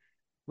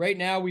right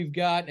now we've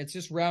got, it's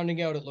just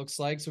rounding out, it looks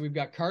like. So we've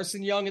got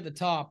Carson Young at the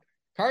top.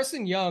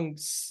 Carson Young,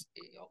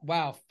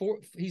 wow,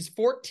 he's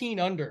 14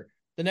 under.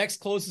 The next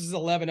closest is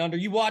 11 under.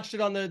 You watched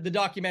it on the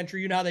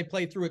documentary. You know how they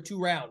play through it 2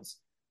 rounds.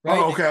 Right?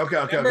 Oh, okay.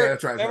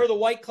 That's right. Remember the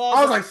White Claws?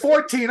 I was like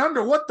 14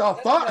 under. What the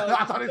fuck?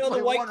 I thought he played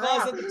the White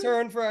Claws round. at the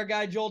turn for our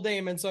guy Joel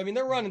Damon. So I mean,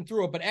 they're running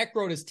through it. But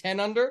Eckroat is 10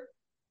 under.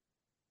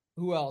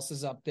 Who else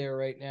is up there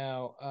right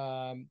now?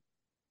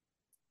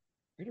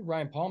 Where did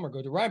Ryan Palmer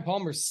go? Ryan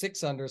Palmer's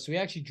 6 under, so he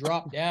actually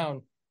dropped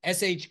down.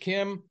 S.H.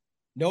 Kim,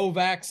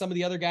 Novak, some of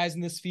the other guys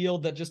in this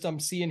field that just I'm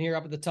seeing here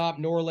up at the top.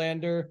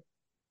 Norlander,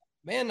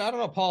 man, I don't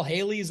know. Paul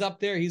Haley's up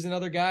there. He's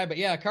another guy. But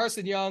yeah,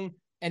 Carson Young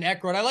and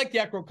Eckroat. I like the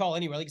Eckroat call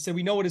anyway. Like I said,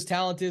 we know what his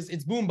talent is.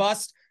 It's boom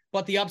bust,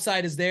 but the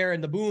upside is there,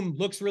 and the boom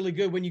looks really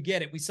good when you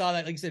get it. We saw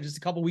that, like I said, just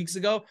a couple weeks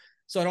ago,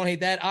 so I don't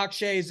hate that.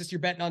 Akshay is just your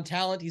betting on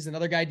talent. He's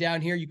another guy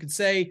down here. You could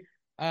say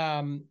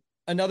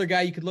another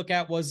guy you could look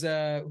at was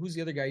who's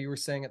the other guy you were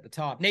saying at the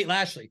top? Nate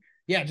Lashley.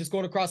 Yeah, just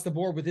going across the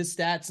board with his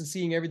stats and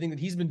seeing everything that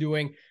he's been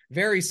doing.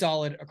 Very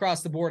solid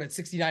across the board at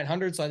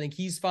 6,900, so I think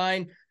he's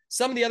fine.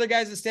 Some of the other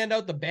guys that stand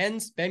out, the Ben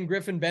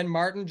Griffin, Ben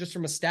Martin, just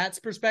from a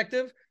stats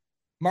perspective.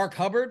 Mark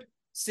Hubbard,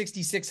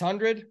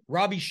 6,600.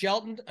 Robbie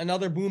Shelton,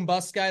 another boom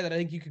bust guy that I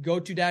think you could go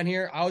to down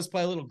here. I always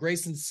play a little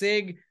Grayson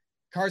Sigg.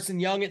 Carson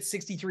Young at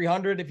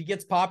 6,300. If he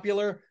gets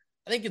popular,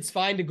 I think it's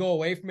fine to go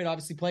away from it.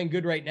 Obviously playing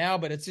good right now,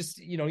 but it's just,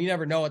 you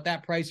never know at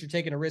that price, you're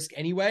taking a risk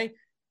anyway.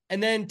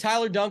 And then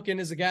Tyler Duncan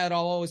is a guy that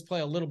I'll always play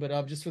a little bit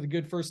of just for the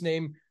good first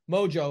name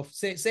mojo.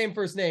 Same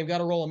first name, got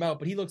to roll him out,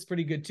 but he looks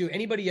pretty good too.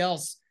 Anybody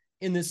else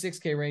in this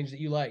 6K range that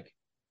you like?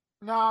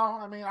 No,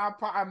 I mean,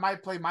 I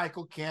might play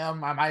Michael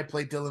Kim. I might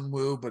play Dylan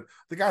Wu, but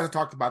the guys I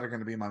talked about are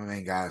going to be my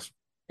main guys.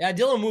 Yeah,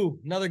 Dylan Wu,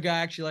 another guy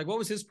actually. Like, what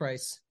was his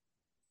price?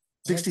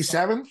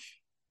 67?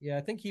 Yeah,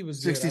 I think he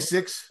was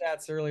 66.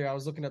 Stats earlier. I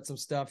was looking at some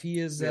stuff. He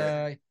is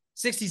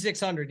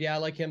 6,600. Yeah, I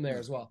like him there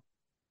as well.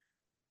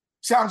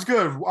 Sounds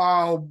good.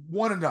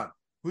 One and done.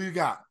 Who you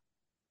got?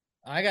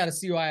 I got to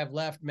see who I have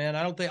left, man.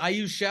 I don't think I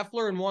used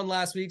Scheffler in one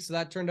last week, so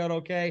that turned out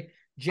okay.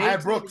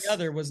 JT Brooks, the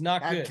other was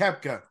not good.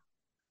 Koepka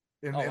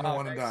in the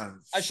one and done.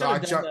 I should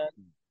have done that.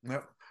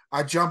 Yep.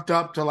 I jumped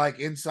up to like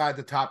inside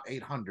the top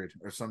 800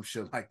 or some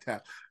shit like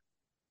that.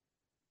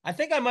 I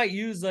think I might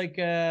use like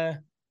I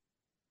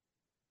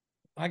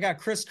got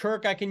Chris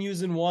Kirk I can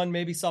use in one,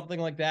 maybe something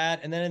like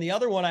that. And then in the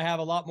other one, I have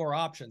a lot more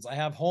options. I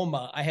have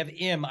Homa, I have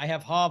Im, I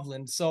have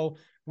Hovland. So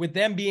with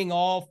them being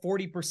all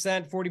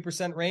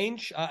 40%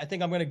 range, I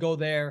think I'm going to go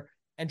there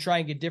and try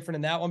and get different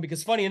in that one.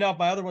 Because funny enough,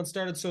 my other one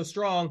started so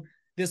strong.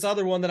 This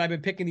other one that I've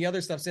been picking the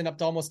other stuff's in up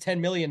to almost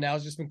 10 million now.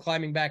 Has just been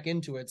climbing back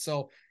into it.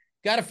 So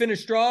got to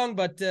finish strong,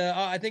 but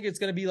I think it's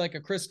going to be like a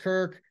Chris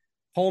Kirk,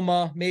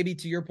 Homa, maybe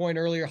to your point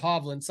earlier,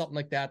 Hovland, something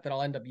like that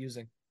I'll end up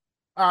using.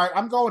 All right,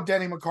 I'm going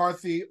Denny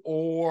McCarthy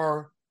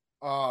or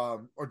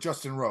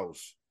Justin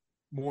Rose,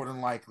 more than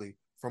likely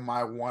for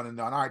my one and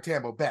done. All right,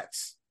 Tambo,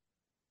 bets.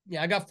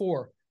 Yeah, I got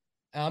 4.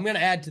 I'm going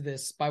to add to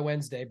this by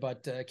Wednesday,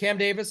 but Cam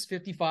Davis,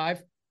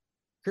 55,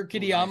 Kurt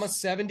Kitayama,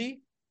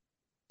 70,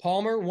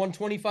 Palmer,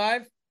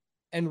 125,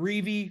 and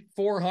Reavie,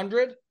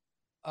 400.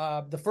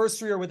 The first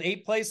 3 are with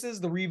 8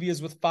 places. The Reavie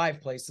is with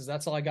 5 places.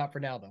 That's all I got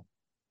for now, though.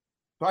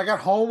 So I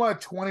got Homa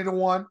at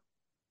 20-1.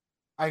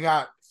 I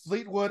got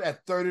Fleetwood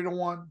at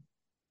 30-1.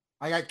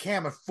 I got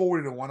Cam at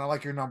 40-1. I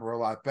like your number a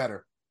lot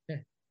better.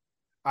 Okay.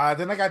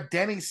 Then I got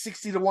Denny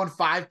 60-1,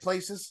 5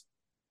 places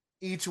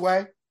each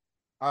way.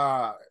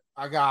 I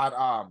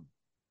got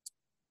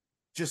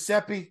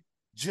Giuseppe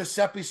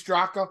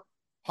Stracca,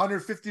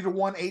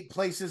 150-1, 8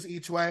 places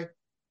each way.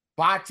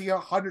 Bhatia,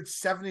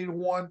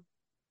 170-1,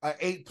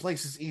 8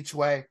 places each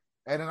way.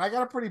 And then I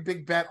got a pretty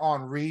big bet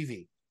on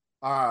Reavie,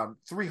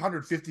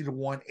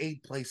 350-1,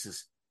 8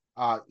 places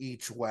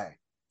each way.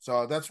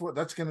 So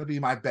that's going to be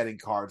my betting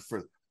card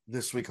for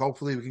this week.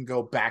 Hopefully we can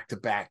go back to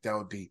back. That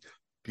would be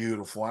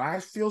beautiful. And I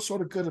feel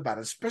sort of good about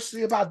it,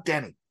 especially about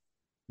Denny.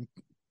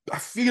 I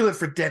feel it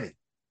for Denny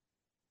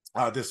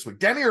this week.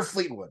 Denny or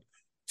Fleetwood.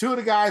 2 of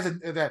the guys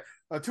that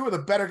 2 of the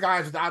better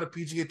guys without a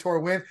PGA Tour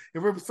win.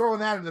 If we're throwing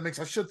that in the mix,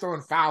 I should throw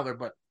in Fowler,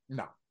 but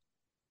no.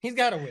 He's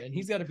got to win.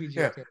 He's got a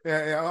PGA Tour.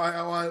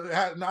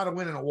 Yeah, not a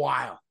win in a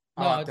while.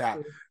 How about that?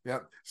 True.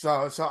 Yep.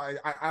 So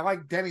I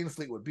like Denny and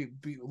Fleetwood.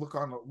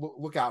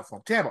 Look out for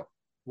him. Tambo,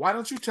 why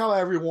don't you tell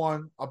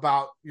everyone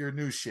about your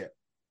new shit?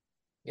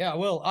 Yeah,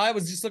 well, I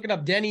was just looking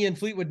up Denny and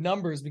Fleetwood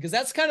numbers because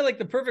that's kind of like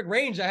the perfect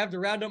range I have to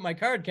round up my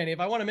card, Kenny. If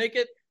I want to make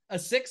it a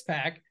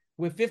 6-pack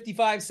with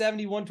 55,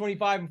 70,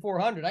 125, and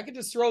 400, I could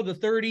just throw the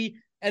 30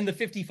 and the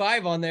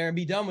 55 on there and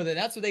be done with it.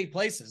 That's with 8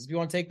 places. If you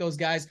want to take those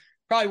guys,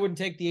 probably wouldn't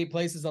take the 8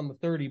 places on the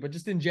 30, but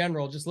just in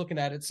general, just looking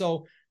at it.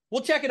 So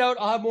we'll check it out.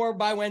 I'll have more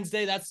by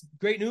Wednesday. That's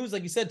great news.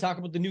 Like you said, talk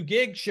about the new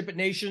gig,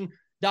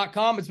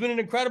 shipitnation.com. It's been an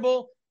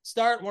incredible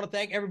start. I want to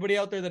thank everybody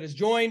out there that has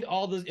joined,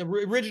 all the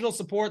original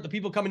support, the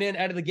people coming in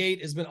out of the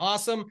gate has been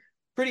awesome.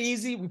 Pretty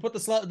easy. We put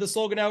the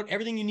slogan out,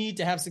 everything you need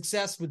to have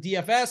success with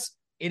DFS.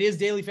 It is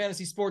daily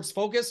fantasy sports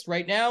focused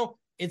right now.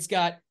 It's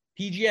got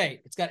PGA,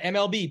 it's got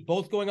MLB,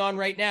 both going on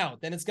right now.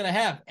 Then it's going to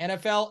have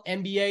NFL,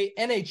 NBA,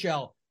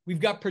 NHL.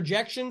 We've got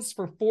projections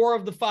for 4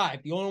 of the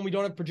 5. The only one we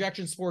don't have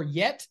projections for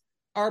yet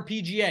are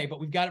PGA, but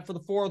we've got it for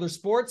the 4 other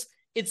sports.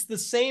 It's the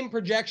same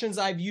projections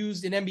I've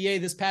used in NBA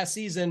this past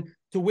season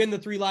to win the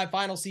 3 live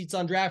final seats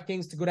on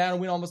DraftKings, to go down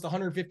and win almost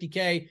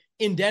 $150K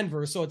in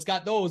Denver. So it's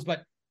got those,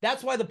 but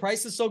that's why the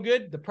price is so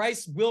good. The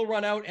price will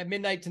run out at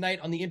midnight tonight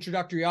on the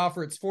introductory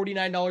offer. It's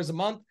 $49 a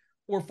month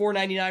or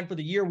 $4.99 for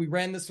the year. We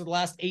ran this for the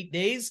last 8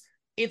 days.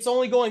 It's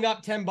only going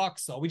up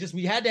 $10 though.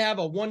 We had to have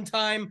a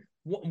one-time,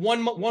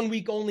 one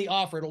week only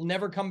offer. It'll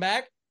never come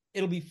back.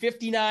 It'll be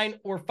 $59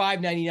 or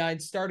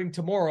 $5.99 starting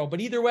tomorrow.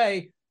 But either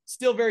way,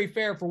 still very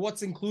fair for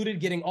what's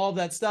included, getting all of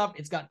that stuff.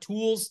 It's got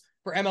tools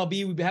for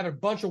MLB. We've had a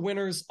bunch of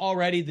winners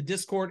already. The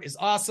Discord is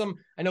awesome.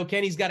 I know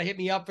Kenny's got to hit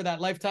me up for that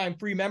lifetime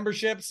free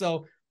membership.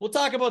 So we'll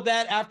talk about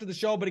that after the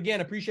show. But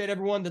again, appreciate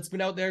everyone that's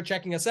been out there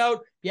checking us out.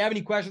 If you have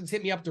any questions,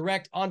 hit me up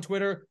direct on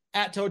Twitter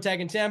at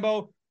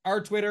 @ToeTagAndTambo.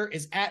 Our Twitter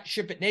is at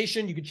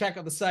ShipItNation. You can check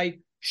out the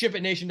site,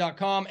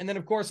 shipitnation.com. And then,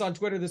 of course, on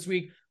Twitter this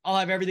week, I'll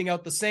have everything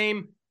out the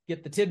same.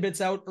 Get the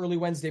tidbits out early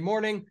Wednesday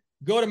morning.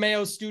 Go to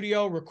Mayo's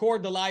studio,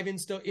 record the live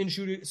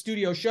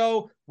in-studio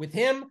show with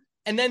him.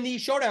 And then the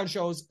Showdown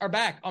shows are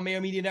back on Mayo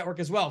Media Network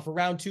as well for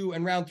round 2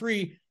 and round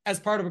 3 as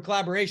part of a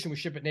collaboration with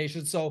Ship It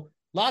Nation. So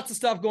lots of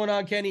stuff going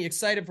on, Kenny.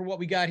 Excited for what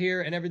we got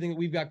here and everything that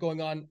we've got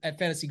going on at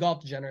Fantasy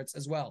Golf Degenerates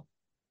as well.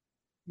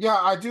 Yeah,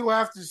 I do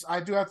have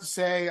to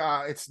say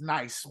it's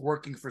nice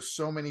working for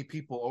so many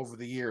people over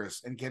the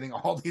years and getting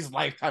all these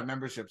lifetime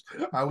memberships.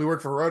 We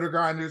worked for Roto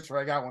Grinders, so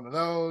I got one of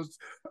those.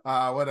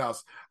 What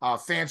else?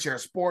 Fanshare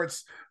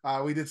Sports.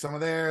 We did some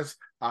of theirs.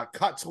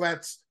 Cut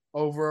Sweats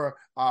over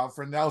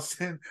for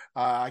Nelson.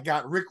 I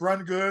got Rick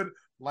Rungood,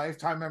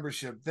 lifetime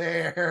membership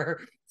there.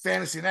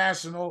 Fantasy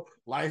National,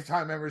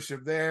 lifetime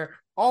membership there.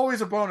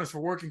 Always a bonus for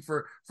working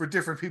for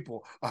different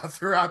people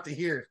throughout the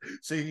years,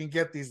 so you can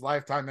get these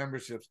lifetime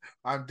memberships.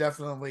 I'm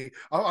definitely,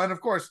 and of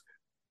course,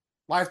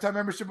 lifetime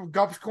membership of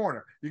Gup's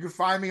Corner. You can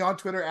find me on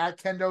Twitter at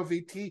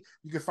KendoVT.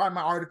 You can find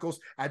my articles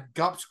at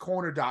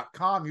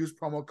gupscorner.com. Use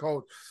promo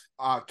code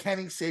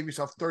Kenny. Save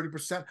yourself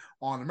 30%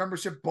 on the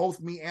membership. Both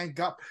me and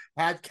Gup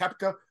had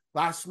Kepka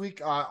last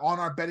week on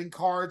our betting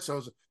card, so it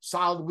was a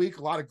solid week.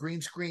 A lot of green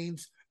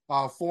screens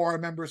for our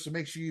members, so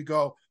make sure you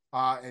go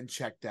and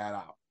check that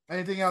out.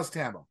 Anything else,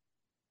 Tambo?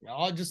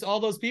 All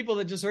those people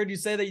that just heard you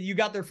say that you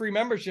got their free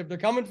membership, they're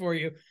coming for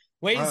you.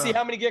 Wait and see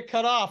how many get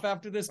cut off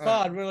after this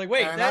pod. We're like,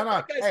 wait, that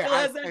guy still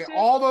has that shit?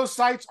 All those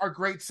sites are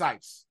great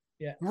sites.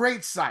 Yeah.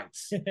 Great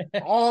sites.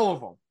 All of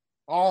them.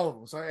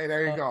 So hey,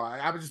 there you go.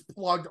 I just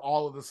plugged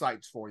all of the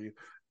sites for you.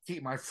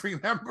 Keep my free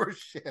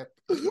membership.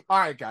 All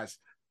right, guys.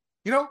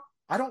 I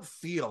don't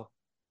feel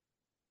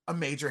a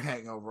major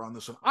hangover on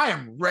this one. I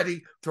am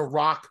ready to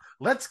rock.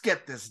 Let's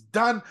get this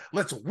done.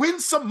 Let's win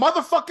some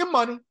motherfucking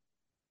money.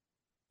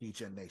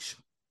 DJ Nation.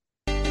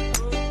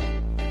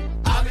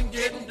 I've been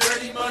getting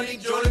dirty money,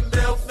 Jordan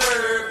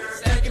Belfort.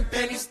 Stacking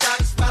penny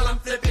stocks while I'm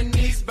flipping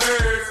these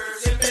birds.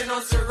 Sipping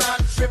on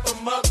Ciroc, trip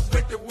 'em up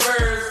with the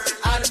words.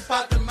 I done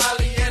popped the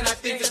Molly and I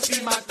think it's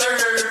be my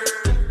third.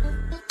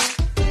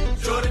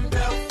 Jordan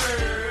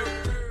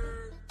Belfort.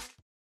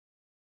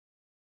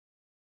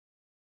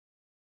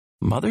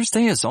 Mother's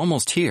Day is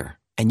almost here,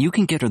 and you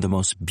can get her the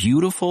most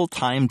beautiful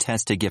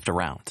time-tested gift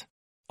around.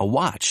 A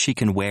watch she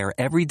can wear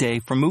every day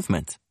from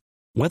Movement.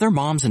 Whether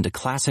mom's into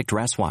classic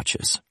dress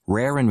watches,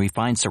 rare and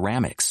refined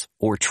ceramics,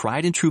 or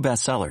tried and true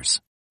bestsellers,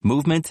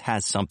 Movement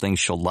has something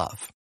she'll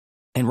love.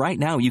 And right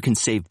now you can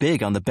save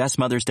big on the best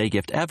Mother's Day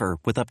gift ever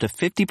with up to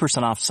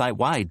 50% off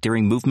site-wide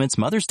during Movement's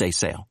Mother's Day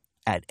sale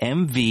at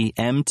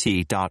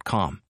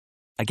MVMT.com.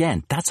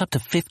 Again, that's up to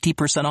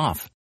 50%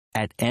 off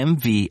at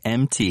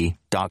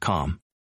MVMT.com.